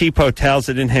one of those cheap hotels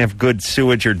that didn't have good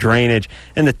sewage or drainage,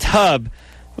 and the tub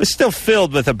was still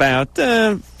filled with about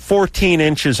 14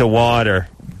 inches of water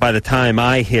by the time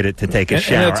I hit it to take a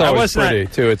shower. And it's always pretty,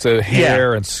 too. It's a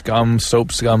hair and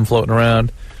soap scum floating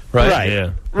around. Right?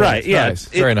 Yeah. Right, yeah. Nice.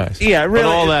 Very nice. Yeah, really. But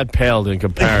all that paled in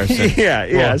comparison.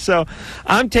 Yeah. So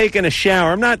I'm taking a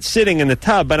shower. I'm not sitting in the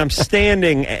tub, but I'm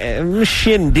standing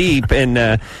shin deep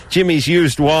in Jimmy's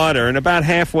used water. And about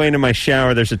halfway into my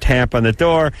shower, there's a tap on the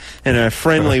door and a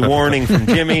friendly warning from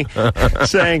Jimmy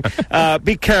saying,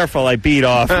 be careful, I beat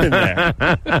off in there.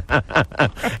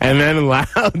 And then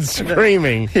loud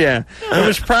screaming. Yeah. It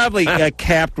was probably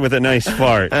capped with a nice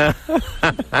fart.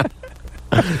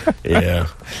 Yeah.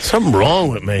 Something wrong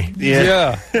with me.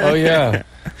 Yeah. Oh, yeah.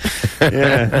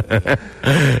 Yeah.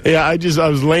 Yeah, I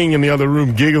was laying in the other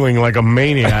room giggling like a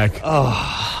maniac.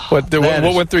 What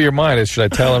went through your mind? Should I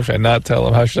tell him? Should I not tell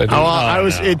him? How should I do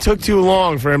it? It took too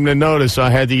long for him to notice, so I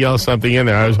had to yell something in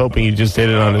there. I was hoping he just did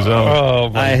it on his own. Oh,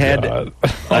 my God.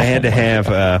 I had to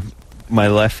have... my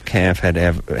left calf had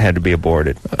to be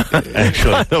aborted.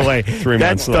 Actually, by the way, 3 that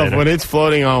months stuff later. when it's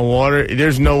floating on water,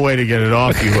 there's no way to get it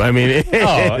off you. I mean,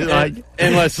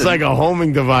 it's like a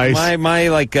homing device.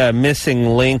 My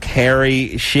missing link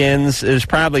hairy shins. There's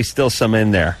probably still some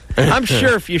in there. I'm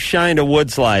sure if you shined a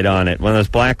woods light on it, when those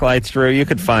black lights through, you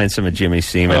could find some of Jimmy's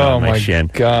semen on my shin.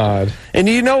 Oh, my God. And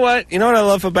you know what? You know what I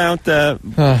love about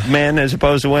men as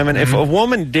opposed to women? If a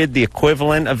woman did the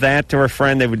equivalent of that to her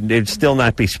friend, they'd still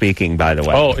not be speaking, by the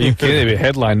way. Oh, you kidding? It'd be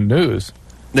headline news.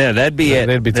 Yeah, that'd be it.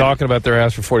 They'd be talking about their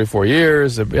ass for 44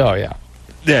 years. Oh, yeah.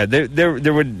 Yeah, there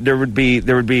would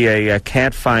be a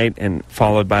cat fight and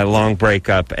followed by a long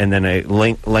breakup and then a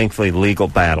lengthy legal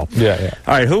battle. Yeah.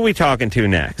 All right, who are we talking to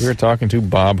next? We're talking to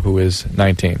Bob, who is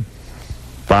 19.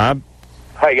 Bob?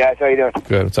 Hi, guys. How you doing?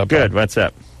 Good. What's up, Good. Bob? What's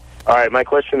up? All right, my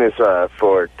question is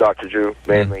for Dr. Drew,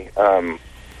 mainly.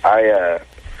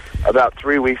 About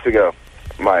 3 weeks ago,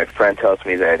 my friend tells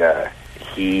me that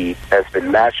he has been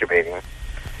masturbating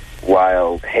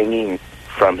while hanging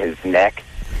from his neck,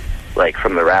 like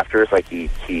from the rafters, like he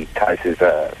ties his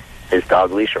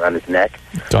dog leash around his neck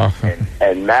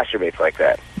and masturbates like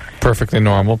that. Perfectly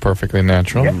normal, perfectly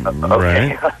natural. Yeah,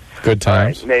 okay. Right. Good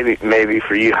times. Maybe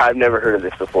for you. I've never heard of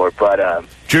this before, but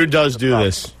Drew does do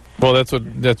this. Well, that's what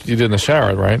you did in the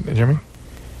shower, right, Jimmy?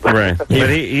 Right. But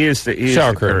he used the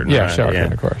shower the curtain. Yeah, shower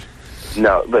curtain, of course.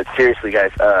 No, but seriously,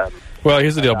 guys. Well,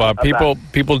 here's the deal, Bob.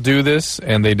 People do this,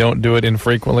 and they don't do it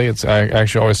infrequently. It's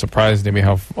actually always surprising to me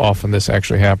how often this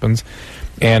actually happens.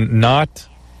 And not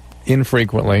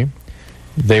infrequently,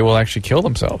 they will actually kill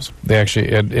themselves. They actually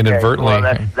inadvertently...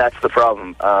 Okay, well, that's the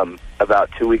problem. About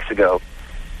 2 weeks ago,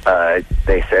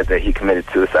 they said that he committed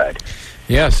suicide.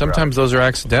 Yeah, sometimes those are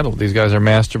accidental. These guys are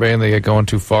masturbating, they get going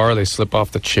too far, they slip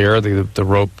off the chair, the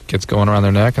rope gets going around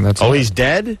their neck, and that's... Oh, he's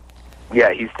dead?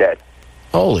 Yeah, he's dead.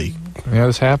 Holy... Yeah,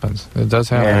 this happens. It does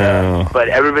happen. And, but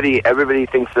everybody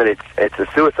thinks that it's a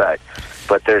suicide,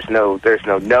 but there's no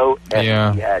note. And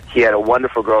Yeah. he had a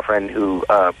wonderful girlfriend who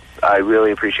I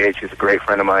really appreciate. She's a great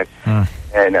friend of mine,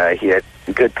 and he had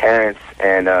good parents,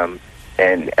 and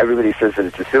everybody says that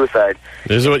it's a suicide.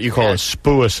 This is what you call a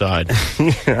spooicide.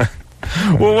 Yeah.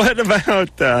 Well, what about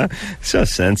so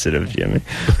sensitive, Jimmy?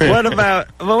 What about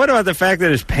the fact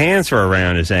that his pants were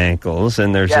around his ankles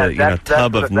and there's a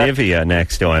tub of Nivea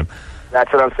next to him?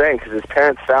 That's what I'm saying, because his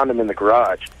parents found him in the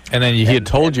garage. And then he had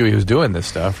told you he was doing this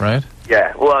stuff, right?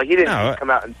 Yeah. Well, he didn't come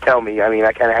out and tell me. I mean,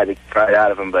 I kind of had to pry it out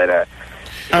of him, but.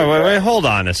 Wait, hold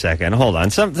on a second. Hold on.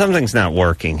 Something's not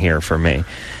working here for me.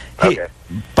 Okay.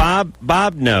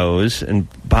 Bob knows, and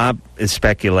Bob is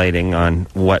speculating on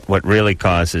what really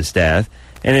caused his death.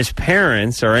 And his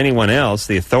parents or anyone else,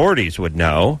 the authorities would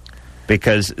know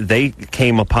because they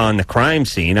came upon the crime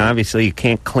scene. Obviously, you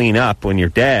can't clean up when you're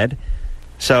dead.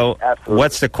 So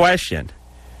what's the question?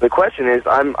 The question is,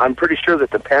 I'm pretty sure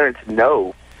that the parents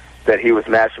know that he was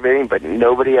masturbating, but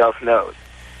nobody else knows.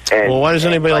 And, well, why does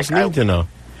anybody else need to know?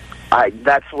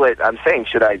 That's what I'm saying.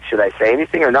 Should I say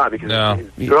anything or not? Because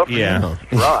his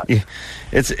girlfriend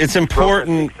it's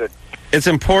important. It's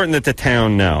important that the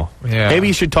town know. Yeah. Maybe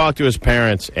you should talk to his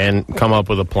parents and come up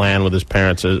with a plan with his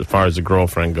parents as far as the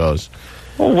girlfriend goes.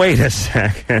 Well, wait a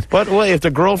second. But if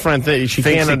the girlfriend she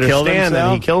can't understand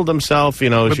that he killed himself,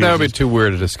 But that would be too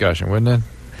weird a discussion, wouldn't it?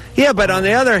 Yeah, but on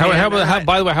the other hand...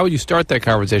 by the way, how would you start that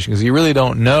conversation? Because you really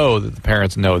don't know that the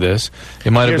parents know this. They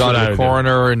might have gone to the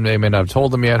coroner, and they may not have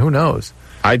told them yet. Who knows?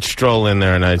 I'd stroll in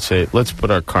there, and I'd say, let's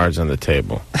put our cards on the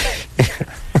table.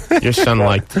 Your son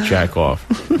liked to jack off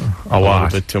a little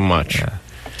bit too much. Yeah.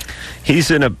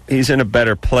 He's in a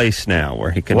better place now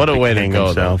where he can hang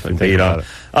himself and beat off.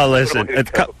 Oh, listen, a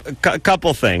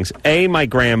couple things. My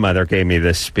grandmother gave me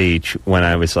this speech when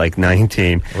I was like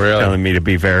 19, telling me to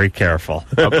be very careful.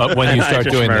 When you start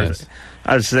doing this.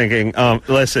 I was thinking,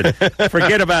 listen,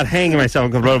 forget about hanging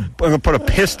myself. I'm going to put a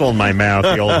pistol in my mouth,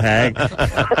 you old hag.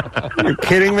 You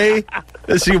kidding me?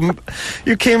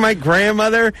 You came my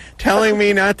grandmother telling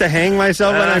me not to hang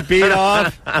myself when I beat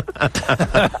off?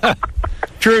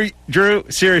 Drew,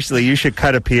 seriously, you should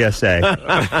cut a PSA.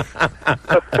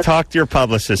 Talk to your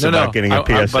publicist about getting a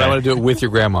PSA. But I want to do it with your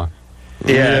grandma.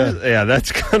 Yeah,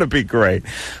 that's going to be great.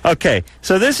 Okay,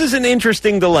 so this is an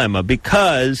interesting dilemma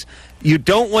because you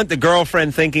don't want the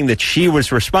girlfriend thinking that she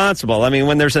was responsible. I mean,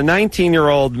 when there's a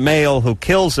 19-year-old male who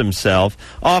kills himself,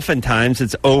 oftentimes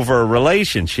it's over a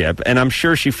relationship, and I'm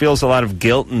sure she feels a lot of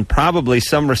guilt and probably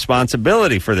some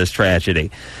responsibility for this tragedy.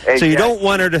 Exactly. So you don't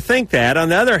want her to think that. On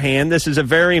the other hand, this is a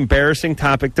very embarrassing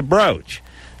topic to broach.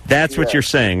 That's what you're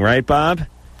saying, right, Bob?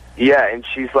 Yeah, and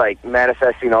she's like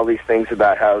manifesting all these things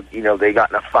about how they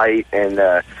got in a fight and.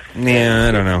 Yeah,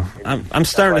 I don't know. I'm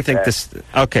starting to think this.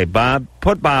 Okay, Bob,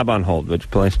 put Bob on hold, would you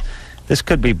please? This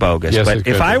could be bogus. Yes, but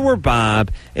if I were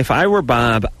Bob,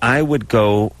 I would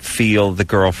go feel the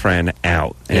girlfriend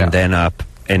out and then up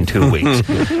in 2 weeks.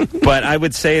 But I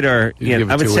would say to her,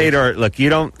 look, you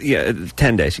don't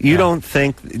 10 days. You don't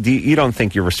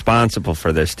think you're responsible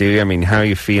for this, do you? I mean, how are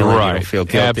you feeling? Right. You don't feel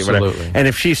guilty, Absolutely. whatever. And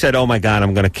if she said, "Oh my God,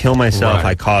 I'm going to kill myself. Right.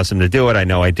 I caused him to do it. I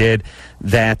know I did."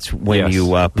 That's when you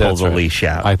pull the leash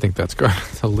out. I think that's good.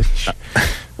 The leash.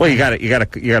 Well, you got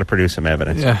to produce some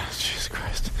evidence. Yeah, Jesus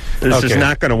Christ. This is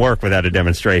not going to work without a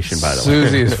demonstration, by the way.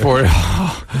 Susie is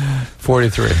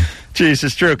 43.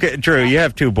 Jesus, Drew, you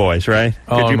have 2 boys, right?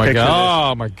 Oh, my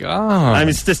God. I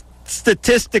mean,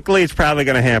 statistically, it's probably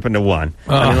going to happen to one.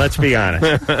 I mean, let's be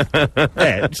honest.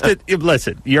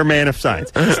 Listen, you're a man of science.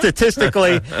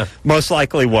 Statistically, most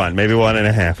likely one, maybe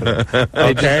 1.5.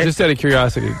 Okay? Hey, just out of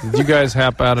curiosity, did you guys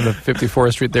hop out into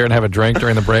 54th Street there and have a drink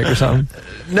during the break or something?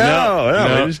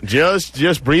 No.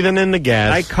 Just breathing in the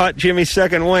gas. I caught Jimmy's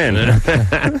second win.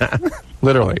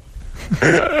 Literally. All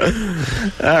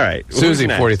right. Susie,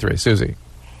 43. Susie.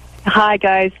 Hi,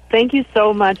 guys. Thank you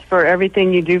so much for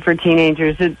everything you do for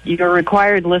teenagers. You're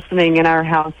required listening in our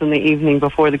house in the evening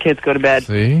before the kids go to bed.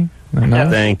 See?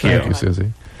 Thank you,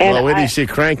 Susie. And where do you see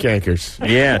Crank Anchors?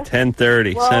 Yeah,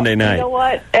 10:30, Sunday night. You know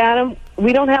what, Adam?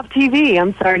 We don't have TV.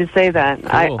 I'm sorry to say that.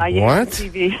 Cool. I What?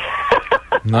 TV.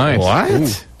 Nice. What?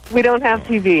 Ooh. We don't have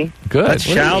TV. Good. That's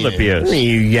child abuse.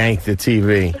 You yanked the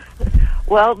TV.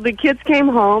 Well, the kids came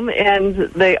home,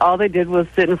 and all they did was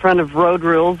sit in front of road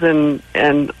rules and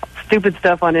stupid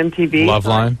stuff on MTV.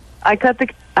 Loveline. I cut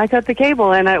the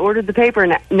cable, and I ordered the paper,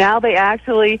 and now they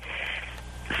actually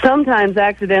sometimes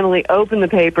accidentally open the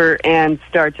paper and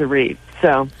start to read.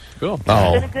 So cool. It's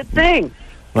been a good thing.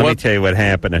 Let me tell you what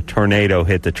happened. A tornado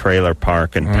hit the trailer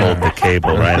park and pulled the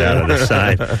cable right out of the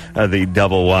side of the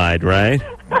double wide, right?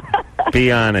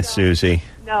 Be honest, Susie.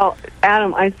 No,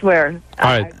 Adam, I swear. All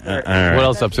right. All right. What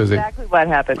else up, Susie? Exactly what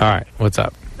happened. All right. What's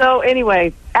up? So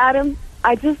anyway, Adam,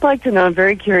 I'd just like to know, I'm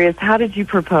very curious, how did you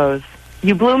propose?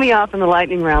 You blew me off in the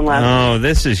lightning round last night. Oh,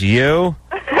 this is you?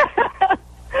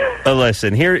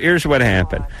 Listen, here's what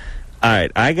happened. All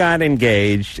right, I got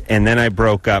engaged, and then I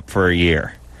broke up for a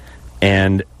year.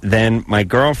 And then my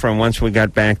girlfriend, once we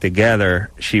got back together,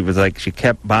 she was like, she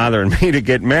kept bothering me to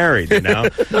get married, you know?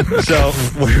 So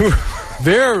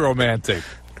very romantic.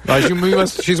 She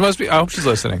must be. I hope she's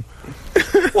listening.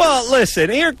 Well, listen,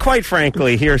 quite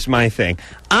frankly, here's my thing.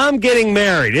 I'm getting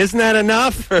married. Isn't that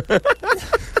enough? I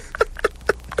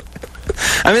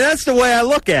mean, that's the way I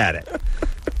look at it.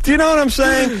 Do you know what I'm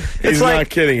saying? He's not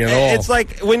kidding at all. It's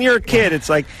like when you're a kid, it's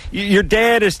like your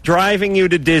dad is driving you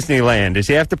to Disneyland. Does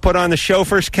he have to put on the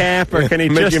chauffeur's cap, or can he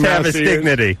just have his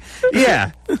dignity?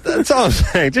 Yeah, that's all I'm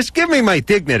saying. Just give me my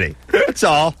dignity. That's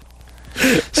all.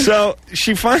 So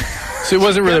she finally... So it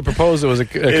wasn't really a proposal. It was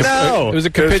it was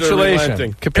a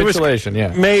capitulation. Capitulation,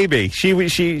 yeah. Maybe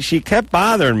she kept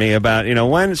bothering me about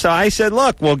when. So I said,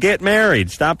 "Look, we'll get married.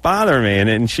 Stop bothering me."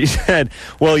 And she said,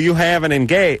 "Well, you haven't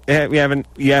engaged. You haven't.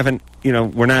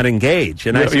 We're not engaged."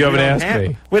 And I said, "You haven't asked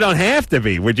me. We don't have to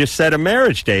be. We just set a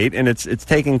marriage date, and it's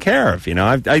taken care of.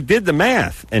 I did the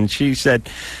math." And she said,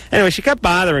 anyway, she kept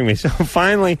bothering me. So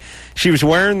finally, she was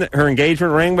wearing her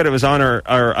engagement ring, but it was on her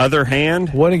other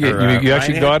hand. What engagement? You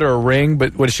actually got her a ring,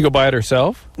 but what, did she go buy it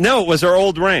herself? No, it was her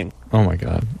old ring. Oh my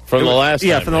God! From the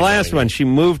last one, she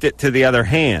moved it to the other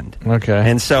hand. Okay.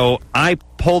 And so I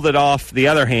pulled it off the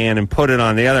other hand and put it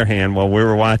on the other hand while we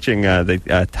were watching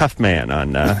the Tough Man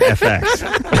on FX.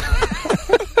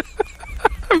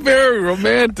 Very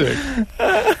romantic.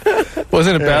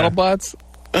 Wasn't it BattleBots?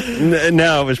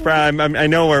 No, it was probably. I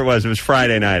know where it was. It was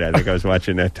Friday night. I think I was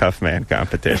watching a Tough Man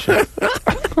competition.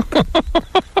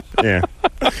 Yeah.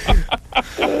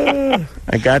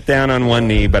 I got down on one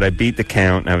knee, but I beat the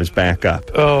count, and I was back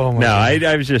up. Oh, my God.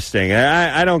 I was just thinking,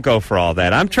 I don't go for all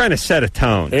that. I'm trying to set a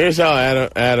tone. Here's how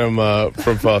Adam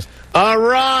proposed. All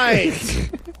right.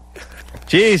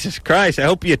 Jesus Christ, I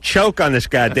hope you choke on this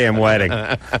goddamn wedding.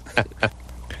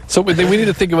 So we need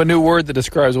to think of a new word that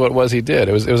describes what it was he did.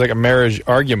 It was like a marriage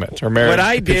argument or marriage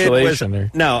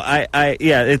capitulation.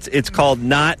 It's called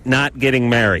not getting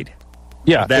married.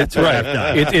 Yeah, that's what I've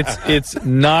done. It's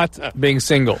not being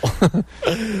single.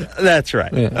 That's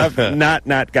right. Yeah. I've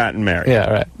not gotten married.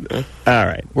 Yeah, right. All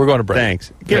right. We're going to break.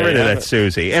 Thanks. Get rid of that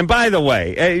Susie. And by the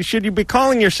way, should you be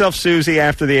calling yourself Susie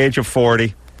after the age of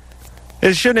 40?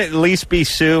 Shouldn't it at least be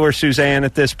Sue or Suzanne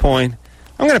at this point?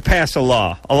 I'm going to pass a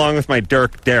law, along with my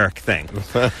Derek thing.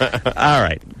 All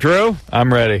right. Drew?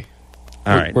 I'm ready.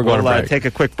 All right, we're going to take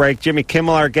a quick break. Jimmy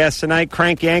Kimmel, our guest tonight.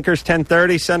 Crank Yankers,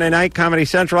 10:30, Sunday night, Comedy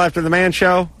Central after the Man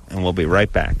Show. And we'll be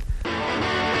right back.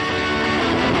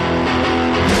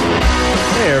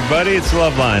 Hey, everybody, it's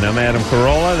Loveline. I'm Adam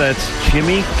Carolla. That's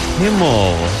Jimmy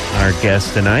Kimmel, our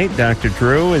guest tonight. Dr.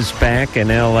 Drew is back in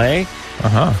L.A.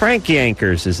 Crank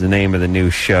Yankers is the name of the new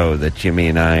show that Jimmy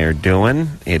and I are doing.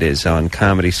 It is on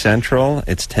Comedy Central.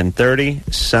 It's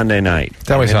 10:30 Sunday night.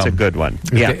 Tell me something. It's a good one.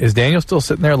 Is Daniel still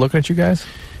sitting there looking at you guys?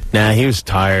 Nah, he was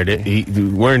tired.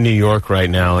 We're in New York right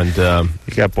now, and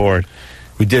he got bored.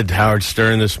 We did Howard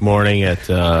Stern this morning at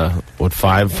 5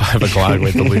 o'clock. We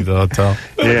had to leave the hotel.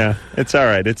 Yeah, it's all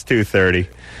right. It's 2:30.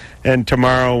 And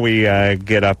tomorrow we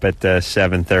get up at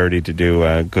 7:30 to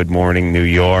do Good Morning New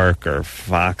York or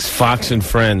Fox and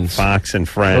Friends. Fox and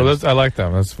Friends. I like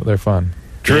them. They're fun.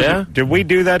 Drew, yeah? Did we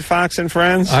do that Fox and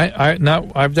Friends? I've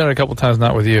done it a couple times,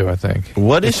 not with you, I think.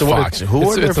 What is Fox? Who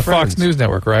are their It's the friends? Fox News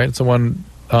Network, right? It's the one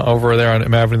over there on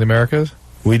Avenue of the Americas?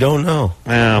 We don't know.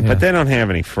 But they don't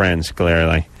have any friends,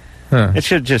 clearly. Huh. It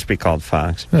should just be called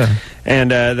Fox. Yeah.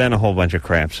 And then a whole bunch of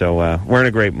crap. So we're in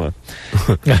a great mood.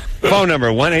 Phone number,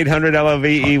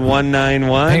 1-800-LOVE-191. Hang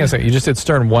on a second. You just did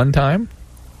Stern one time?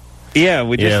 Yeah,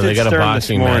 we just did they got Stern a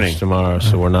boxing this morning. match tomorrow,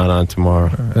 so we're not on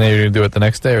tomorrow. And then you're going to do it the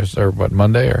next day or what,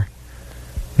 Monday? Or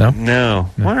no? No.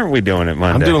 Why aren't we doing it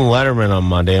Monday? I'm doing Letterman on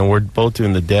Monday, and we're both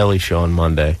doing the Daily Show on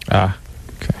Monday. Ah,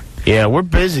 okay. Yeah, we're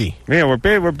busy. Yeah, we're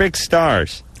big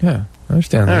stars. Yeah, I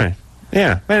understand that. All right.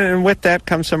 Yeah, and with that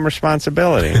comes some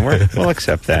responsibility. And we'll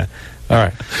accept that. All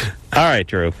right. All right,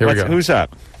 Drew. Here we go. Who's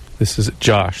up? This is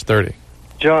Josh, 30.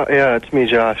 Yeah, it's me,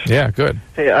 Josh. Yeah, good.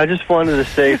 Hey, I just wanted to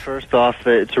say first off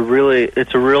that it's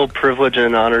a real privilege and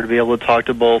an honor to be able to talk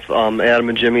to both Adam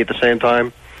and Jimmy at the same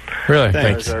time. Really?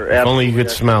 Thanks. If only you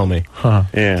could smell me. Huh.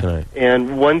 Yeah. Tonight.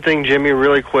 And one thing, Jimmy,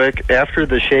 really quick, after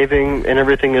the shaving and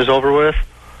everything is over with,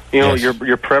 Yes.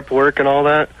 your prep work and all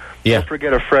that, Yeah. don't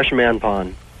forget a fresh man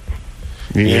pond.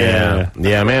 Yeah,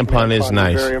 man pun is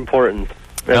nice. Very important.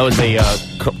 That was a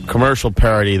commercial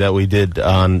parody that we did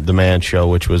on the Man Show,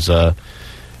 which was it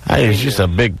was just a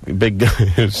big.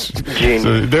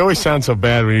 So they always sound so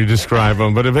bad when you describe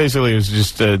them, but it basically was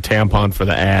just a tampon for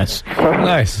the ass.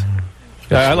 Nice.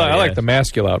 Yeah, I like the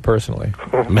Masculate personally.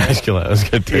 Masculate, that's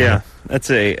good too. Yeah,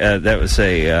 that was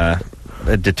a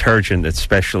detergent that's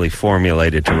specially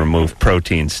formulated to remove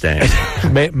protein stains.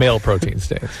 Male protein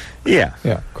stains. Yeah.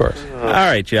 Yeah, of course. All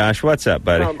right, Josh, what's up,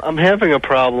 buddy? I'm having a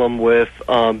problem with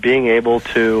being able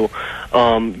to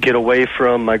get away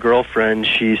from my girlfriend.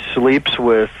 She sleeps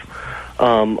with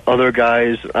other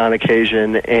guys on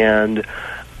occasion, and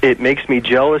it makes me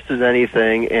jealous as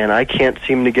anything, and I can't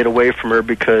seem to get away from her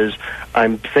because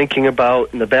I'm thinking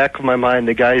about, in the back of my mind,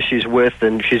 the guys she's with,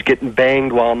 and she's getting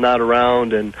banged while I'm not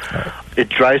around, and it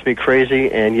drives me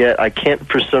crazy, and yet I can't,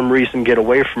 for some reason, get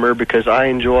away from her because I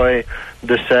enjoy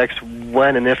the sex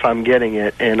when and if I'm getting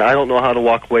it, and I don't know how to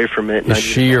walk away from it. Is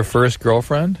she your first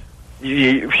girlfriend?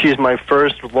 She's my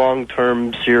first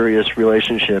long-term serious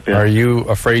relationship. Yeah. Are you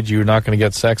afraid you're not going to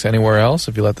get sex anywhere else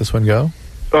if you let this one go?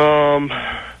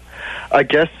 I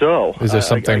guess so. Is there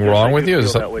something wrong with you?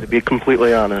 Is that way, to be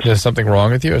completely honest? Is there something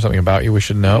wrong with you, or something about you we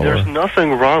should know? There's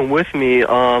nothing wrong with me.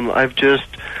 I've just,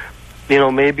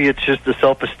 maybe it's just a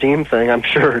self-esteem thing. I'm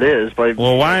sure it is. But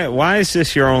Well, why is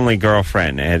this your only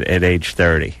girlfriend at age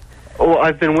 30? Well,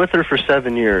 I've been with her for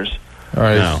 7 years. All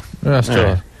right. No. That's All true.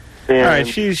 right. All right,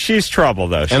 she's trouble,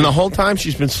 though. And the whole time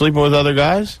she's been sleeping with other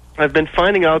guys? I've been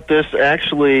finding out this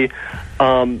actually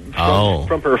from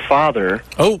her father.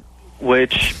 Oh.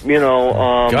 Which,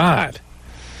 God.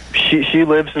 She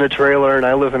lives in a trailer and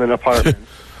I live in an apartment.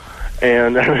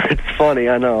 And it's funny,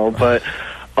 I know, but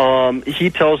he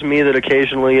tells me that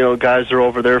occasionally, guys are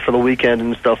over there for the weekend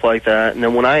and stuff like that. And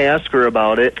then when I ask her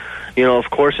about it, of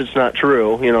course it's not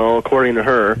true, according to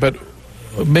her. But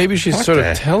maybe she's sort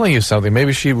of telling you something.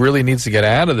 Maybe she really needs to get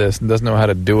out of this and doesn't know how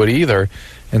to do it either.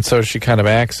 And so she kind of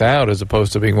acts out as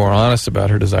opposed to being more honest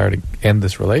about her desire to end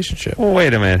this relationship. Well,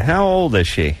 wait a minute. How old is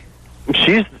she?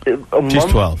 She's a month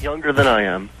 12. younger than I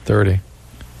am. 30.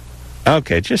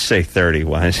 Okay, just say 30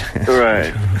 was.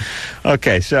 Right.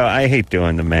 Okay, so I hate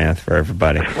doing the math for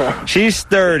everybody. She's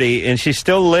 30, and she's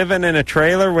still living in a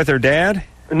trailer with her dad?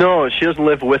 No, she doesn't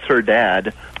live with her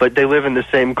dad, but they live in the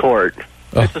same court.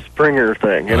 It's a Springer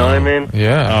thing, you know what I mean?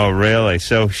 Yeah. Oh, really?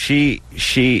 So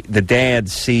the dad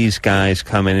sees guys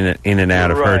coming in and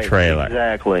out of her trailer.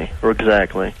 Exactly.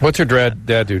 What's her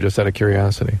dad do, just out of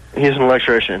curiosity? He's an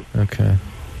electrician. Okay.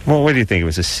 Well, what do you think? It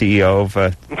was a CEO of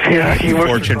a he works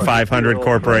Fortune 500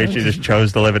 corporation, just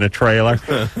chose to live in a trailer?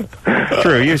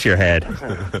 True, use your head.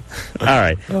 All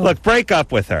right. Look, break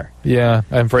up with her. Yeah,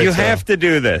 I'm afraid You so. have to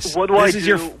do this. What do I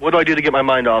do? What do I do to get my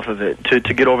mind off of it? To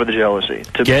get over the jealousy?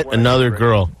 To Get another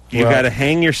girl. You got to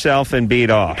hang yourself and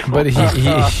beat off. But he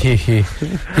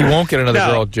won't get another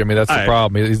girl, Jimmy. That's the All right.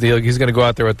 problem. He's going to go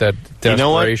out there with that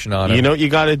desperation on him. You know what you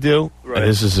got to do? Right.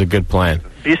 This is a good plan.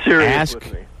 Be serious Ask.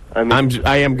 with me.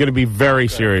 I am going to be very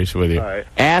serious with you. All right.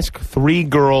 Ask 3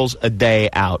 girls a day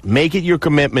out. Make it your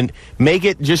commitment.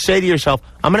 Just say to yourself,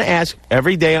 I'm going to ask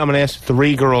every day. I'm going to ask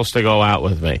 3 girls to go out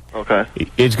with me. Okay.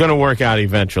 It's going to work out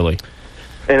eventually.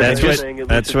 And That's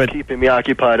it's keeping me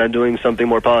occupied on doing something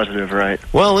more positive, right?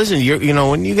 Well, listen,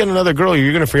 when you get another girl,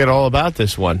 you're going to forget all about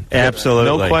this one.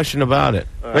 Absolutely. No question about it.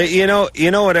 But you know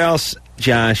what else,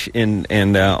 Josh,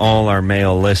 and all our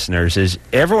male listeners, is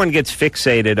everyone gets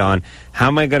fixated on how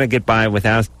am I going to get by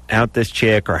without this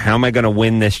chick, or how am I going to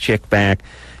win this chick back.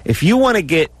 If you want to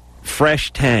get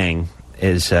fresh tang,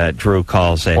 as Drew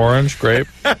calls it, orange, grape,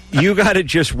 you got to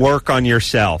just work on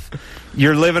yourself.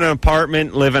 You're living in an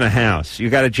apartment, live in a house. You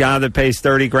got a job that pays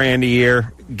 $30,000 a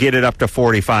year, get it up to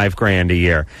 $45,000 a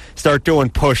year. Start doing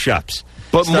push-ups.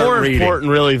 But Start more reading.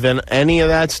 important, really, than any of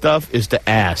that stuff is to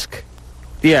ask.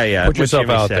 Yeah. Put yourself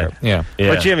Jimmy out said. there. Yeah.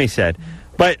 What Jimmy said.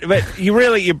 But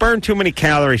you burn too many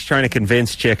calories trying to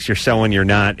convince chicks you're someone you're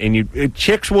not, and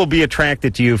chicks will be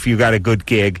attracted to you if you got a good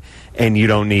gig and you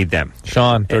don't need them.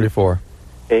 Sean, 34.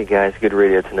 Hey guys, good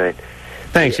radio tonight.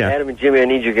 Thanks, Sean. Adam and Jimmy, I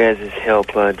need your guys' help.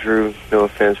 Drew, no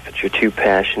offense, but you're too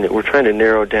passionate. We're trying to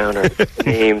narrow down our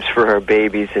names for our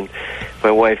babies, and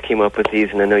my wife came up with these,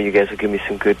 and I know you guys will give me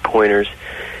some good pointers.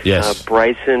 Yes.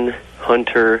 Bryson,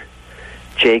 Hunter,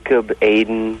 Jacob,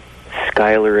 Aiden,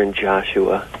 Skylar, and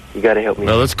Joshua. You got to help me.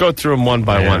 Well, let's go through them one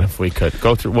by one if we could.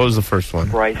 Go through. What was the first one?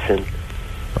 Bryson.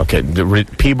 Okay,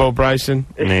 Peebo Bryson.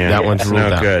 Yeah, that one's no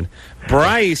ruled out. good.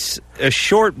 Bryce, a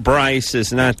short Bryce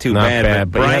is not too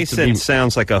bad, but Bryson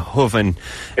sounds like a hooven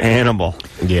animal.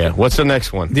 Yeah. What's the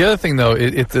next one? The other thing, though,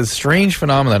 it's a strange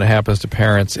phenomenon that happens to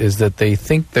parents is that they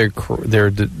think they're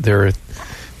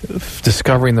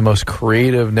discovering the most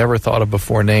creative, never thought of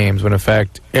before names, when in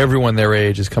fact everyone their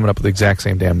age is coming up with the exact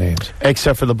same damn names,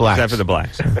 except for the blacks. Except for the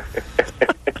blacks.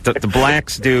 The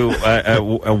blacks do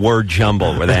a word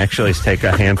jumble where they actually take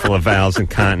a handful of vowels and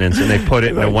consonants and they put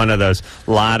it into one of those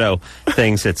lotto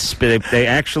things that they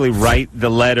actually write the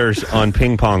letters on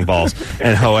ping pong balls,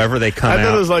 and however they come out. I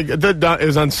thought it was like it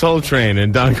was on Soul Train,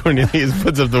 and Don Cornelius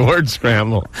puts up the word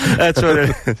scramble. That's what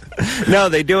it is. No,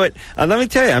 they do it. Let me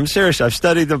tell you, I'm serious. I've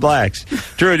studied the blacks.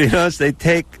 Drew, do you notice they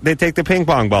take the ping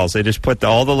pong balls. They just put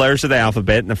all the letters of the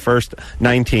alphabet in the first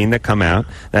 19 that come out.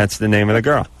 That's the name of the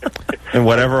girl. In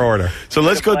whatever order. So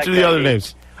let's go through the other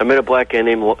names. I met a black guy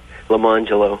named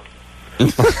Lamangelo.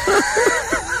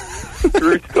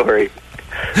 True story.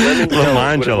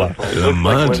 Lamangelo.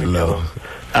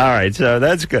 All right, so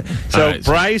that's good. So right,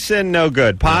 Bryson, no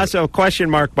good. Question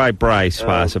mark by Bryce,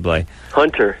 possibly.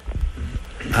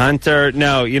 Hunter,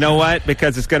 no. You know what?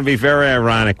 Because it's going to be very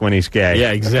ironic when he's gay.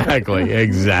 Yeah, exactly.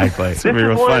 It's going to be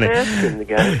real funny.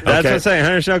 That's what I'm saying.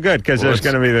 Hunter's no good because there's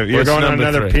going to be you're going on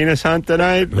another penis hunt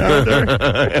tonight,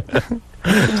 Hunter?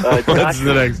 What's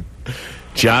the next?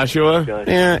 Joshua?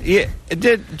 Yeah.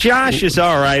 Josh is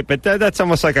all right, but that's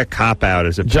almost like a cop-out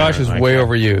as a Josh is way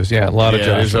overused. Yeah, a lot of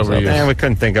Josh is overused. We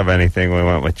couldn't think of anything. We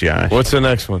went with Josh. What's the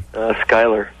next one?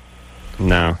 Skylar.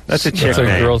 No, that's a chick That's name.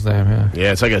 a girl's name, yeah.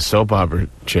 Yeah, it's like a soap opera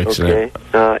chick's name.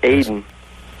 Aiden.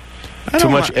 Too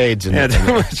much AIDS in there. there.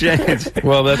 Too much AIDS.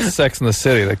 Well, that's Sex in the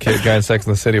City. The guy in Sex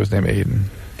in the City was named Aiden.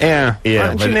 Yeah. Yeah, Why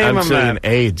don't but you name I'm him saying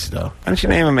AIDS, though. Why don't you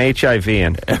name him HIV?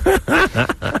 And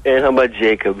how about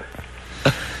Jacob?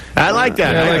 I like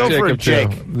that. Yeah, I I like go for a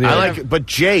Jacob, Jake. too. Yeah. I like, but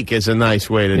Jake is a nice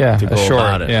way to go short,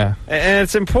 about it. Yeah. And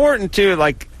it's important, too,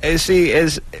 like,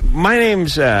 my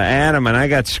name's Adam, and I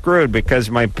got screwed because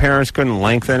my parents couldn't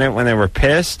lengthen it when they were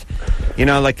pissed. You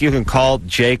know, like you can call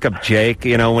Jacob Jake,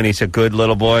 you know, when he's a good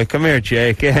little boy. Come here,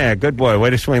 Jake. Yeah, good boy. Way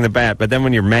to swing the bat. But then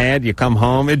when you're mad, you come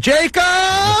home and, Jacob!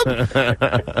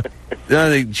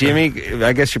 Jimmy,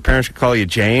 I guess your parents could call you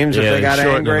James if they got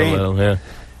angry.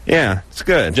 Yeah, it's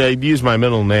good. They'd use my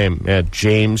middle name. Yeah,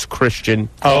 James Christian.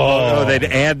 Oh, they'd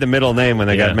add the middle name when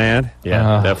they got mad?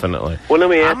 Yeah, definitely. Well, let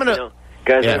me ask you,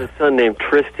 guys, I have a son named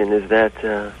Tristan. Is that,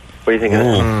 what do you think of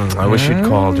that? I wish you'd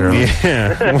called her.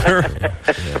 Yeah.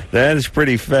 That is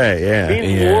pretty fat, yeah.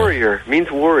 Means warrior. Means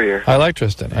warrior. I like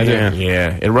Tristan. I do.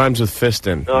 Yeah, it rhymes with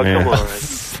fistin'. Oh, come on.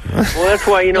 Well, that's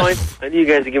why, I need you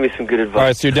guys to give me some good advice. All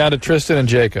right, so you're down to Tristan and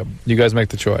Jacob. You guys make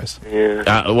the choice.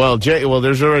 Yeah. Well,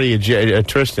 there's already a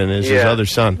Tristan, is his other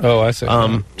son. Oh, I see.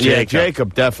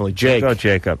 Jacob, definitely. Jake. Go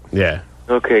Jacob. Yeah.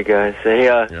 Okay, guys. Hey,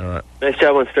 nice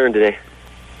job on Stern today.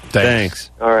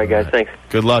 Thanks. All right, guys. Thanks.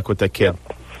 Good luck with that kid.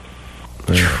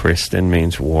 Tristan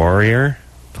means warrior.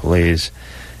 Please.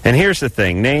 And here's the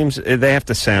thing: names, they have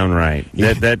to sound right.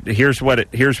 Here's what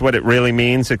it really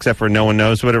means. Except for no one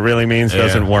knows what it really means.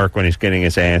 Doesn't work when he's getting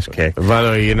his ass kicked. By the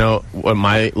way, you know what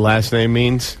my last name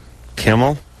means?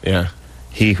 Kimmel. Yeah.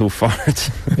 He who farts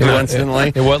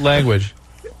constantly. In what language?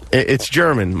 It's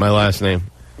German. My last name,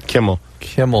 Kimmel.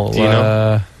 Kimmel. Do you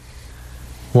know?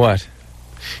 What?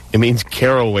 It means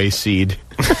caraway seed.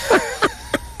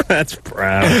 That's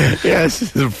proud. Yes,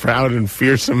 it's a proud and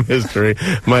fearsome history.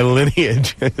 My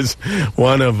lineage is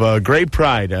one of great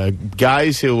pride.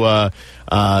 Guys who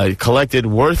collected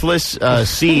worthless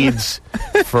seeds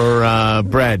for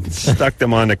bread. Stuck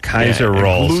them onto Kaiser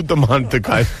rolls. Glued them onto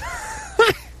Kaiser.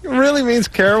 It really means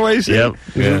caraway seed? Yep.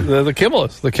 Yeah. The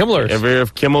Kimmels. The Kimmelers. Ever hear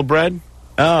of Kimmel bread?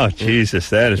 Oh, Jesus,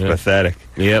 that is pathetic.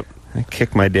 Yep. I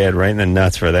kicked my dad right in the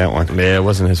nuts for that one. Yeah, it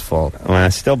wasn't his fault. Well, I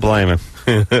still blame him.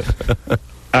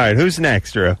 All right, who's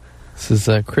next, Drew? This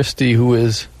is Christy, who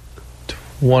is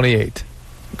 28.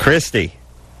 Christy.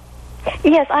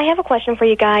 Yes, I have a question for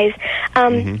you guys.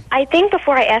 I think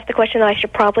before I ask the question, though, I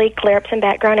should probably clear up some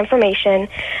background information.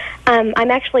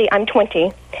 I'm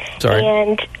 20. Sorry.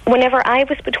 And whenever I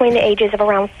was between the ages of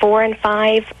around 4 and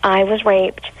 5, I was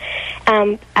raped.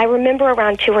 I remember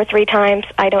around 2 or 3 times.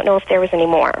 I don't know if there was any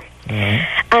more.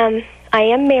 I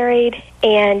am married,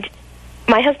 and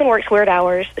my husband works weird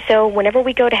hours, so whenever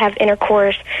we go to have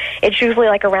intercourse, it's usually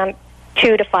like around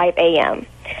 2 to 5 a.m.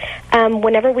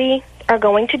 Whenever we are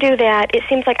going to do that, it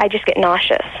seems like I just get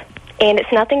nauseous. And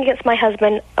it's nothing against my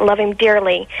husband. I love him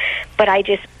dearly, but I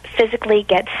just physically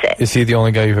get sick. Is he the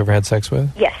only guy you've ever had sex with?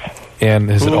 Yes. And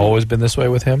has it always been this way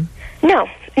with him? No.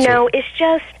 No, it's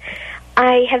just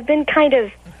I have been kind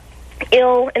of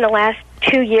ill in the last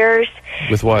 2 years.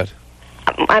 With what?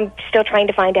 I'm still trying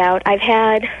to find out. I've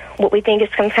had what we think is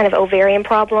some kind of ovarian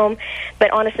problem,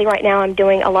 but honestly, right now I'm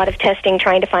doing a lot of testing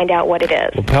trying to find out what it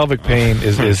is. Well, pelvic pain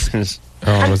is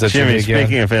was that Jimmy, again?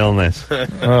 speaking of illness.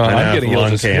 I'm getting ill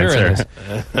just hearing this.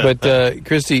 But,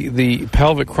 Christy, the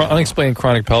unexplained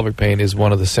chronic pelvic pain is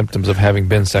one of the symptoms of having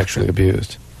been sexually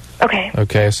abused. Okay.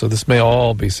 Okay, so this may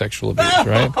all be sexual abuse,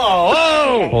 right?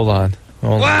 Oh! Hold on.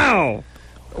 Wow!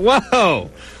 Whoa!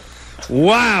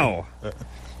 Wow!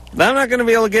 I'm not going to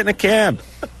be able to get in a cab.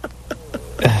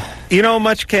 You know how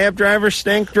much cab drivers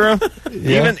stink, Drew?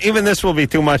 Yeah. Even this will be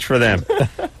too much for them.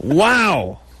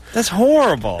 Wow! That's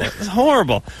horrible. That's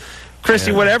horrible.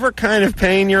 Christy, whatever kind of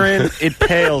pain you're in, it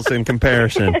pales in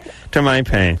comparison to my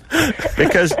pain.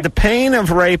 Because the pain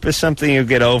of rape is something you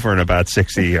get over in about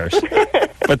 60 years.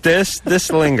 But this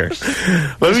lingers.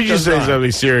 Let me just say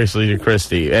something seriously to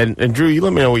Christy. And Drew, you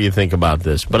let me know what you think about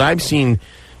this. But I've seen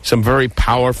some very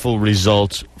powerful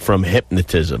results from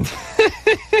hypnotism.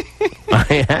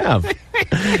 I have.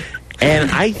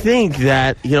 And I think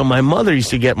that, my mother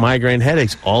used to get migraine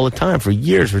headaches all the time for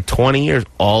years, for 20 years,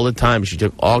 all the time. She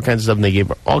took all kinds of stuff, and they gave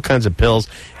her all kinds of pills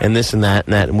and this and that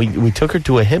and that. And we took her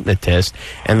to a hypnotist,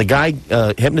 and the guy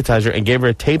hypnotized her and gave her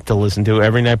a tape to listen to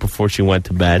every night before she went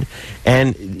to bed.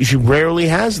 And she rarely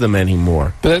has them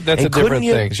anymore. But that's a different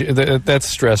thing. That's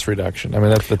stress reduction. I mean,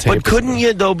 that's the tape. But couldn't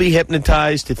you, though, be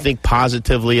hypnotized to think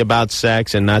positively about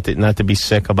sex and not to be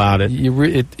sick about it?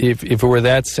 If it were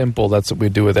that simple, that's what we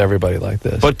do with everybody like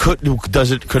this. But could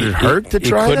it hurt to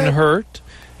try It couldn't hurt,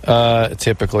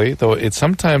 typically, though it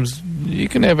sometimes, you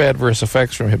can have adverse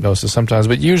effects from hypnosis sometimes,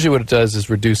 but usually what it does is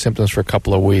reduce symptoms for a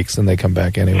couple of weeks, and they come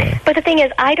back anyway. But the thing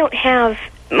is, I don't have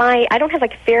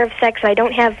like fear of sex, and I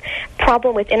don't have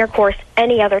problem with intercourse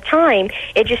any other time.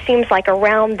 It just seems like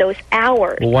around those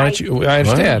hours. Well, why don't you? I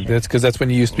understand. That's because that's when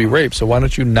you used to be raped. So why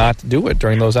don't you not do it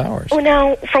during those hours? Well,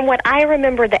 now, from what I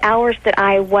remember, the hours that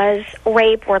I was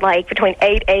raped were like between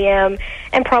 8 a.m.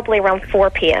 and probably around 4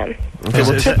 p.m. Okay,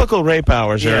 well, typical rape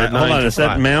hours are 9 hold on, to is that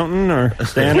 5. mountain or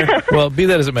standard? Well, be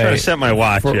that as it may. Trying to set my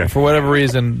watch here. For whatever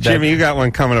reason, Jimmy, you got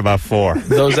one coming about 4.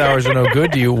 Those hours are no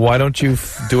good to you. Why don't you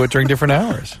do it during different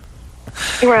hours?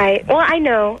 Right. Well, I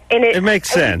know, and it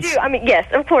makes sense. I mean, yes,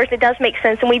 of course, it does make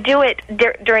sense, and we do it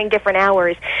during different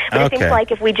hours. But it seems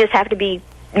like if we just have to be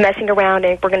messing around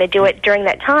and if we're going to do it during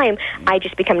that time, I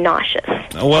just become nauseous.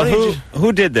 Well,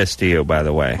 who did this to you, by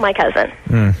the way? My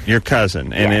cousin. Your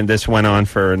cousin, and then this went on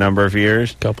for a number of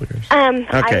years. Couple of years.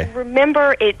 Okay.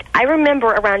 I remember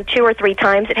around 2 or 3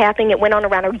 times it happening. It went on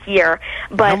around a year.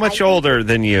 But how much older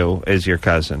than you is your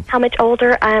cousin? How much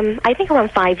older? I think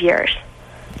around 5 years.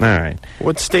 All right.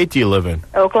 What state do you live in?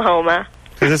 Oklahoma.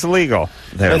 Because it's legal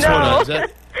there. Is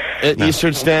that at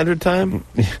Eastern Standard Time?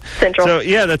 Central. So,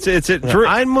 yeah, that's it.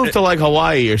 I'd move to, like,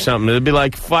 Hawaii or something. It'd be,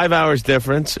 like, 5 hours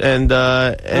difference. And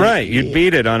right, you'd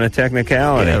beat it on a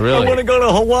technicality. Yeah, really. I want to go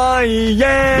to Hawaii. Yay!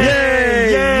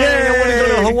 Yay! Yay! I want to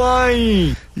go to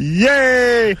Hawaii.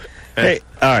 Yay! Hey,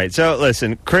 all right, so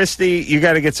listen, Christy, you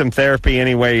got to get some therapy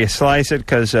any way you slice it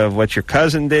because of what your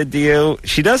cousin did to you.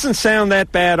 She doesn't sound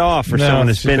that bad off for someone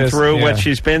who's been through what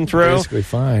she's been through. Basically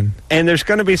fine. And there's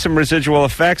going to be some residual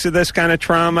effects of this kind of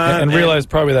trauma. And realize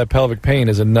probably that pelvic pain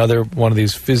is another one of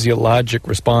these physiologic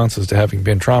responses to having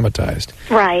been traumatized.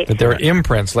 Right. That there are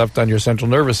imprints left on your central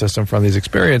nervous system from these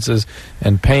experiences,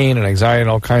 and pain and anxiety and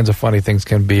all kinds of funny things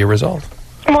can be a result.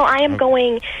 Well, I am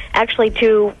going actually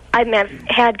to.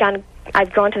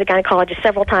 I've gone to the gynecologist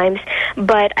several times,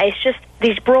 but it's just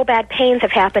these real bad pains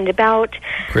have happened about.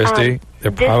 Christy,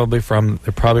 they're probably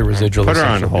residual. Put her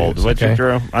on hold. Abuse, What'd you,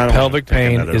 Drew? Pelvic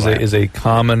pain is a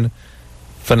common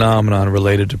phenomenon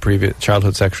related to previous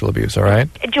childhood sexual abuse. All right.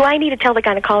 Do I need to tell the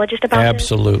gynecologist about this?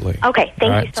 Absolutely. Okay,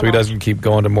 thank you so he much. doesn't keep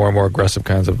going to more and more aggressive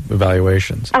kinds of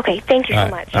evaluations. Okay, thank you so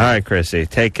much. All right, Christy,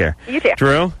 take care. You too.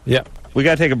 Drew? Yeah. We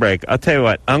got to take a break. I'll tell you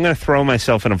what. I'm going to throw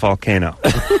myself in a volcano.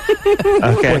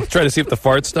 Okay. What, try to see if the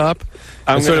farts stop?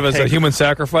 Sort of as a human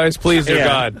sacrifice? Please, dear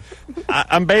God.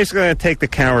 I'm basically going to take the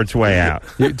coward's way out.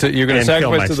 You're going to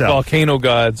sacrifice to the volcano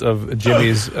gods of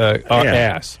Jimmy's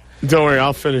ass. Don't worry,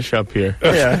 I'll finish up here.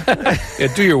 Yeah.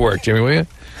 Do your work, Jimmy, will you?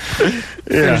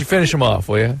 Finish him off,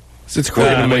 will you? It's cool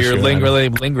when you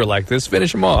linger like this.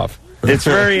 Finish him off. It's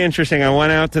very interesting. I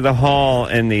went out to the hall,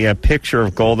 and the picture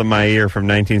of Golda Meir from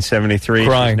 1973.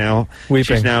 Crying,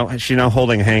 weeping. She's now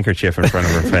holding a handkerchief in front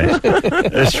of her face.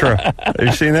 It's true. Have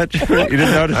you seen that? You didn't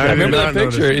notice that? I remember that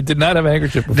picture. It did not have a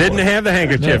handkerchief before. Didn't have the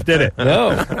handkerchief, did it?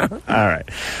 No. All right.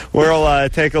 We'll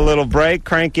take a little break.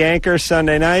 Crank Yankers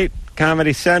Sunday night.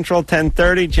 Comedy Central,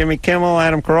 10:30. Jimmy Kimmel,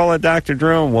 Adam Carolla, Dr.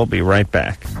 Drew, and we'll be right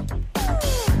back.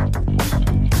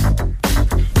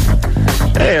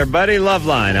 Hey, everybody,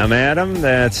 Loveline. I'm Adam.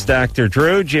 That's Dr.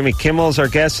 Drew. Jimmy Kimmel's our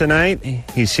guest tonight.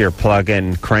 He's here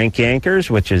plugging Crank Yankers,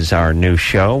 which is our new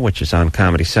show, which is on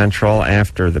Comedy Central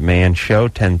after the Man Show,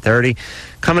 10:30.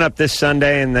 Coming up this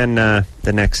Sunday, and then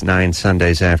the next 9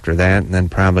 Sundays after that, and then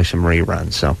probably some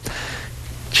reruns. So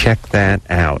check that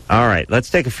out. All right, let's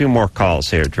take a few more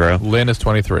calls here, Drew. Lynn is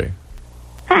 23.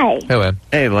 Hi. Hey, Lynn.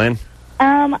 Hey, Lynn.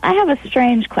 I have a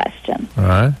strange question. All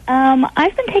right.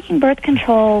 I've been taking birth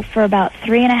control for about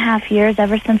 3.5 years,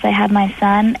 ever since I had my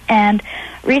son, and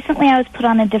recently I was put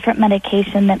on a different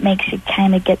medication that makes you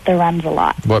kind of get the runs a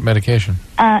lot. What medication?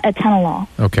 Atenolol.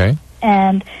 Okay.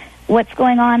 And what's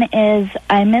going on is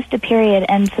I missed a period,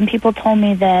 and some people told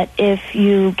me that if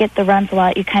you get the runs a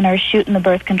lot, you kind of are shooting the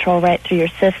birth control right through your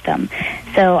system.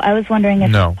 So I was wondering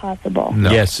if it's possible.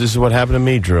 No. Yes, this is what happened to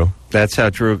me, Drew. That's how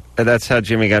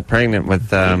Jimmy got pregnant with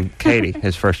Katie,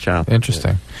 his first child.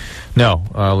 Interesting. No,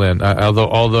 Lynn.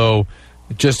 Although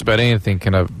just about anything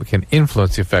can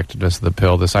influence the effectiveness of the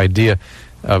pill. This idea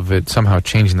of it somehow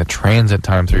changing the transit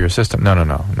time through your system. No.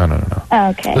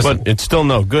 Okay. Listen, But it's still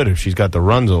no good if she's got the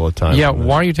runs all the time. yeah.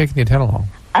 Why are you taking the atenolol?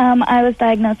 I was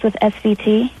diagnosed with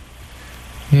SVT.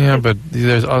 Yeah, but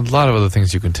there's a lot of other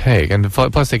things you can take. And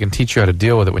plus, they can teach you how to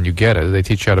deal with it when you get it. They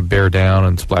teach you how to bear down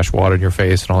and splash water in your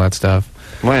face and all that stuff.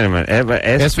 Wait a minute.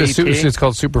 SVT? It's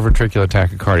called supraventricular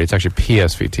tachycardia. It's actually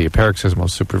PSVT, paroxysmal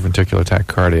supraventricular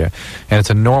tachycardia. And it's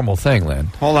a normal thing, Lynn.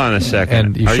 Hold on a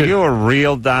second. And Are you a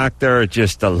real doctor or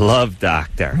just a love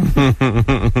doctor?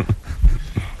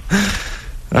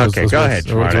 Okay, go ahead.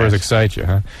 Those words excite you,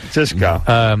 huh? Just go.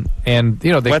 And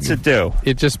what's it do?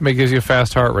 It just gives you a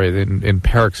fast heart rate in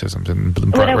paroxysms.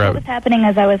 What was happening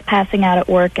is I was passing out at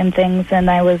work and things,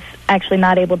 and I was actually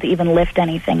not able to even lift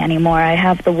anything anymore. I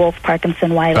have the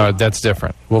Wolff-Parkinson-White. That's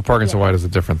different. Wolff-Parkinson-White is a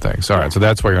different thing. So, all right, so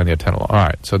that's why you're on the atenolol. All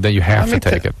right, so then you have to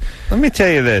take it. Let me tell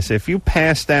you this. If you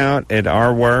passed out at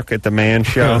our work at the Man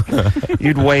Show,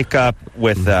 you'd wake up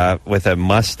with a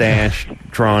mustache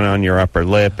drawn on your upper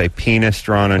lip, a penis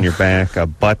drawn on your back, a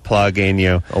butt plug in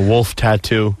you, a wolf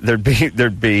tattoo. There would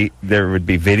be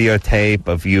videotape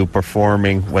of you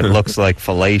performing what looks like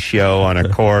fellatio on a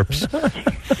corpse.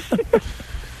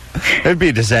 It'd be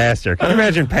a disaster. Can you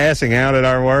imagine passing out at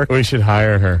our work? We should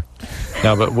hire her.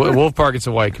 No, but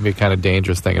Wolff-Parkinson-White can be a kind of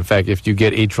dangerous thing. In fact, if you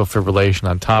get atrial fibrillation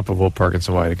on top of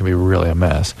Wolff-Parkinson-White, it can be really a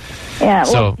mess. Yeah,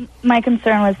 so, my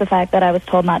concern was the fact that I was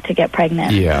told not to get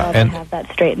pregnant. Yeah. So and have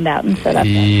that straightened out and set up.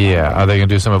 Yeah. Are they going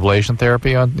to do some ablation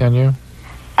therapy on you?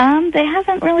 They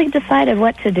haven't really decided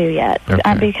what to do yet,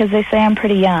 because they say I'm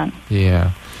pretty young.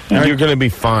 Yeah. You're going to be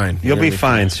fine. You'll be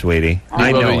fine, sweetie.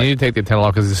 I know you need to take the atenolol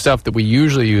because the stuff that we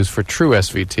usually use for true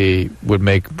SVT would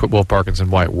make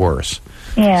Wolff-Parkinson-White worse.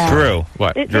 Yeah. Drew.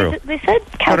 What? Drew. They said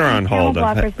Put her on hold.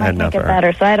 blockers might make it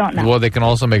better, so I don't know. Well, they can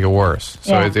also make it worse.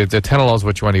 So atenolol is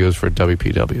what you want to use for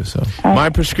WPW. So my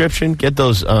prescription: get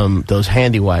those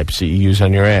handy wipes that you use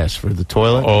on your ass for the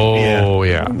toilet. Oh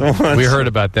yeah. We heard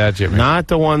about that, Jimmy. Not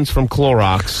the ones from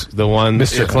Clorox. The ones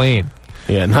Mr. Clean.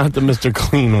 Yeah, not the Mr.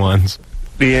 Clean ones.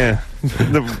 Yeah.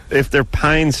 If they're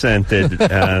pine scented,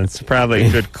 it's probably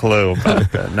a good clue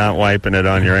about not wiping it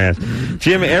on your ass.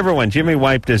 Jimmy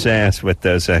wiped his ass with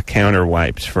those counter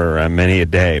wipes for many a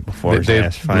day before his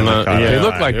ass finally caught They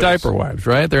look like diaper wipes,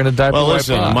 right? They're in a diaper wipe. Well,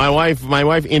 listen, my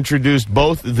wife introduced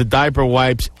both the diaper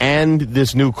wipes and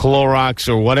this new Clorox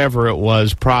or whatever it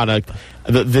was product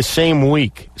the same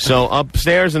week. So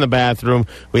upstairs in the bathroom,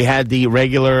 we had the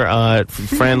regular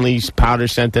friendly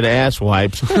powder-scented ass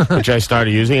wipes, which I started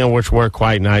using and which work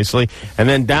quite nicely. And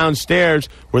then downstairs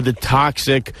were the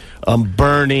toxic,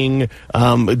 burning,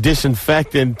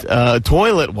 disinfectant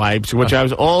toilet wipes, which I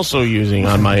was also using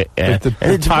on my ass.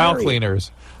 The tile cleaners.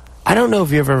 I don't know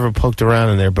if you've ever poked around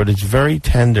in there, but it's very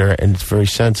tender and it's very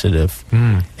sensitive.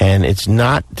 And it's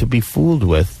not to be fooled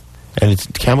with. And its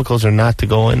chemicals are not to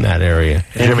go in that area.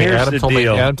 Jimmy, Adam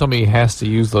told me he has to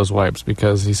use those wipes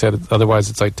because he said otherwise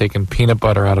it's like taking peanut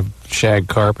butter out of shag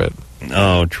carpet.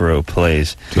 Oh, Drew,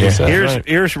 please.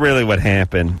 Here's really what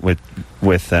happened with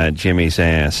Jimmy's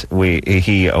ass.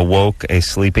 He awoke a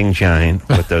sleeping giant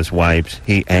with those wipes.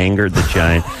 He angered the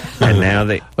giant, and now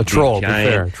the troll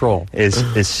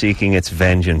is seeking its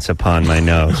vengeance upon my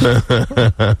nose.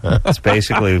 That's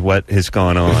basically what has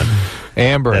gone on.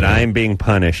 Amber, that I am being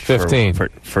punished 15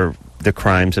 for the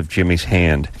crimes of Jimmy's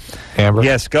hand. Amber,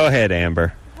 yes, go ahead,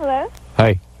 Amber. Hello.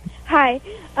 Hi. Hi.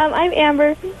 I'm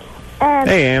Amber.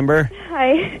 Hey, Amber.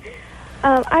 Hi.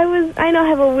 I know I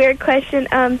have a weird question,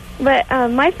 but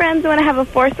my friends want to have a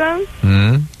foursome.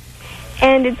 Mm-hmm.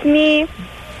 And it's me,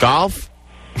 Golf?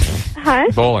 Huh?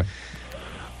 Bowling.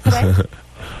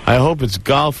 I hope it's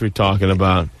golf you're talking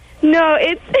about. No,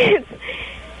 it's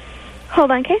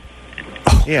hold on, okay?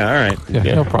 Yeah, all right.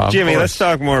 Yeah, no problem. Jimmy, let's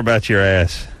talk more about your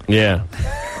ass. Yeah.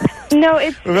 No,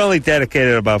 it's... We've only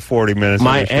dedicated about 40 minutes.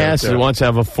 My ass wants to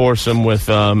have a foursome with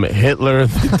Hitler,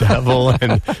 the devil,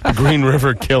 and the Green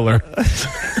River Killer.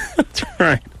 That's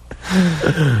right. All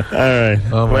right.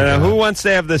 Well, who wants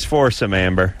to have this foursome,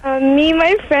 Amber? Me,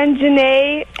 my friend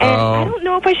Janae, and I don't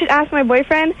know if I should ask my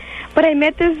boyfriend, but I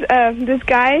met this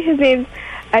guy. His name's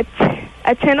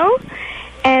Ateno,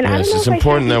 and I don't know it's if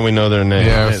important that we know their names.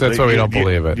 Yeah, that's why we don't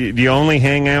believe it. Do you only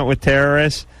hang out with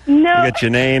terrorists? No. You got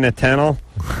Janae and Ateno?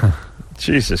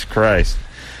 Jesus Christ.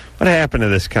 What happened to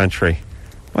this country?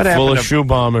 What happened Full of shoe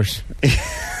bombers.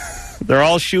 They're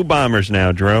all shoe bombers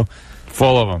now, Drew.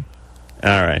 Full of them.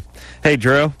 All right. Hey,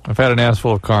 Drew. I've had an ass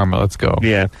full of karma. Let's go.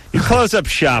 Yeah. You close up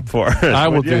shop for us. I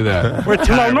will do that. We're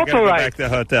tired. No, We're gonna go back to the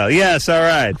hotel. Yes, all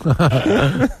right.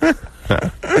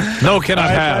 No, cannot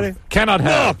have. Buddy? Cannot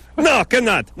have. No,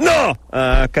 cannot. No.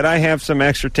 Could I have some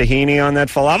extra tahini on that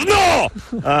falafel? No.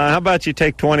 How about you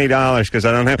take $20 because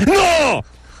I don't have... No.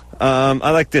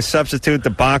 I like to substitute the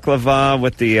baklava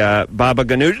with the baba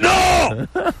ganoush. No!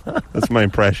 That's my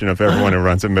impression of everyone who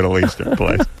runs a Middle Eastern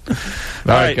place. All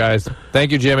right, guys.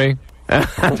 Thank you, Jimmy.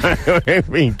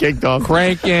 Being kicked off.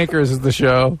 Crank Yankers is the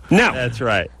show. No. That's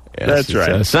right. Yes, That's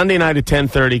right. Sunday night at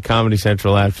 10:30, Comedy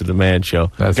Central after the Mad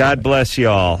Show. God bless you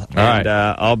all. All right.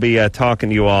 I'll be talking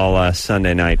to you all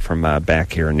Sunday night from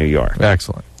back here in New York.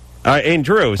 Excellent. All right, and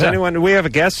Drew, do we have a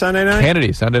guest Sunday night?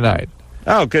 Kennedy, Sunday night.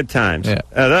 Oh, good times. Yeah.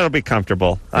 That'll be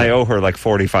comfortable. I owe her like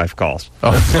 45 calls.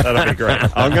 Oh. That'll be great.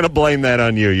 I'm going to blame that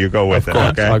on you. You go with it,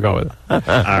 okay? I'll go with it. All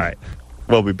right.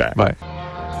 We'll be back. Bye.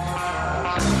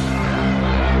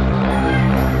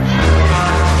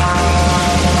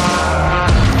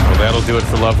 Well, that'll do it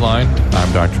for Loveline.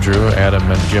 I'm Dr. Drew. Adam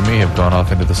and Jimmy have gone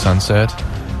off into the sunset.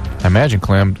 I imagine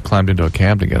climbed into a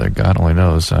cab together. God only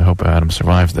knows. I hope Adam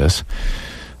survives this.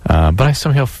 But I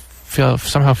somehow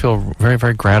feel very,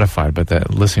 very gratified by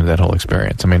that, listening to that whole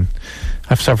experience. I mean,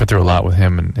 I've suffered through a lot with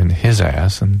him and his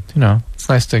ass, and, it's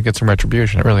nice to get some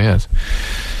retribution. It really is.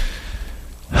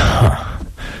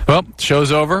 Well,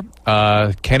 show's over.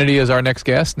 Kennedy is our next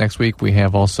guest. Next week we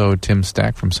have also Tim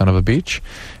Stack from Son of a Beach.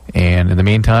 And in the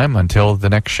meantime, until the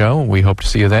next show, we hope to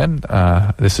see you then.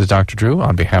 This is Dr. Drew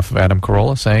on behalf of Adam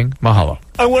Carolla saying mahalo.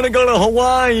 I want to go to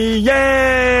Hawaii.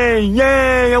 Yay!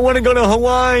 Yay! I want to go to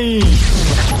Hawaii.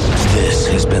 This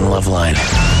has been Loveline.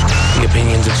 The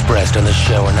opinions expressed on this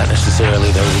show are not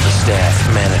necessarily those of the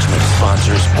staff, management,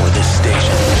 sponsors, or this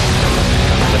station.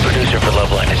 The producer for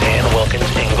Loveline is Ann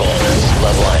Wilkins Ingold.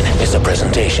 Loveline is a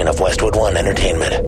presentation of Westwood One Entertainment.